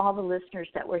thank you to all the listeners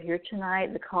that were here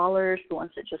tonight, the callers, the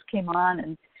ones that just came on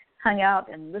and hung out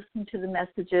and listened to the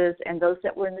messages, and those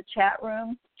that were in the chat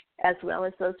room, as well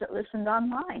as those that listened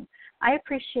online. I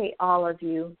appreciate all of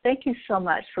you. Thank you so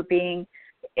much for being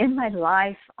in my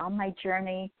life, on my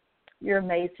journey. You're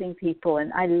amazing people,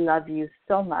 and I love you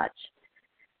so much.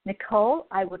 Nicole,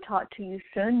 I will talk to you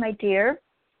soon, my dear.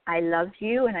 I love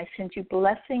you, and I send you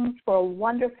blessings for a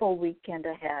wonderful weekend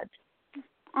ahead.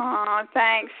 Oh,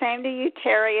 thanks. Same to you,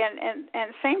 Terry,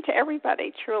 and same to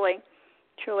everybody, truly.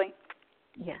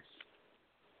 Yes.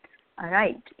 All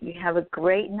right. You have a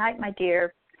great night, my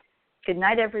dear. Good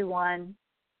night, everyone.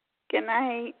 Good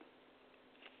night.